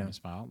 Warm, welcoming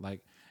smile.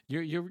 Like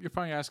you're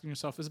probably asking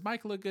yourself, is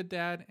Michael a good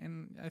dad?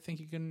 And I think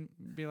you can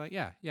be like,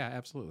 yeah,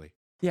 absolutely.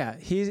 Yeah,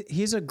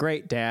 he's a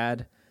great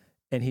dad,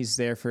 and he's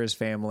there for his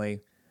family.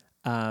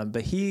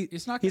 But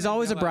he's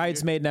always a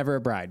bridesmaid, never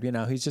a bride. You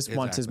know, he just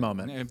wants his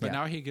moment. But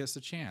now he gets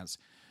the chance.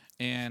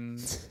 And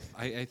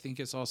I think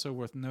it's also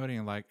worth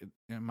noting, like,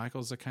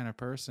 Michael's the kind of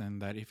person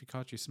that if he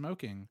caught you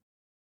smoking,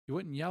 he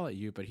wouldn't yell at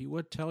you, but he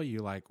would tell you,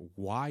 like,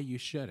 why you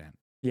shouldn't.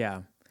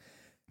 Yeah.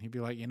 He'd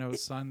be like,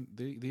 son,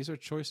 these are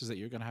choices that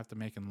you're going to have to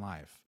make in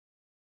life.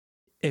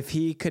 If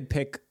he could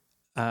pick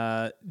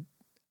a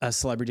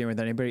celebrity with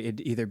anybody,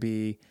 it'd either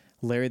be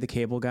Larry the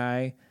Cable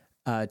Guy,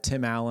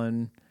 Tim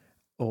Allen,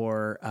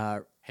 or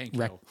Hank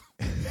Hill.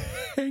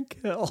 Hank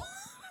Hill.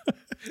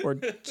 Or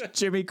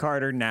Jimmy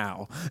Carter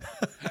now.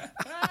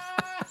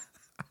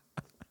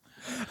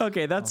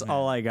 Okay, that's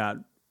all I got.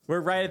 We're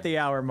right at the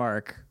hour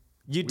mark.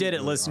 You did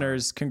it,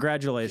 listeners.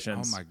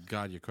 Congratulations. Oh, my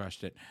God, you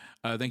crushed it.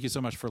 Thank you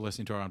so much for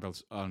listening to our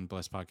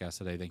Unblessed podcast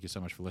today. Thank you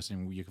so much for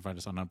listening. You can find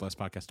us on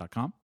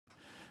unblessedpodcast.com.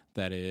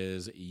 That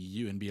is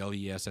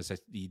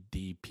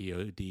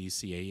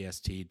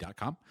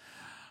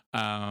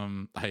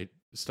unblessedpodcast.com. I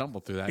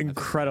stumbled through that.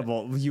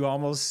 Incredible. You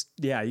almost,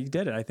 you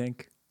did it, I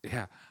think.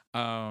 Yeah.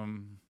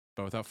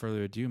 But without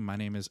further ado, my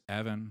name is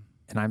Evan.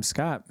 And I'm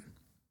Scott.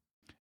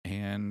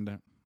 And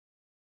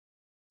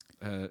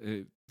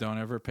don't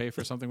ever pay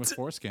for something with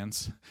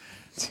foreskins.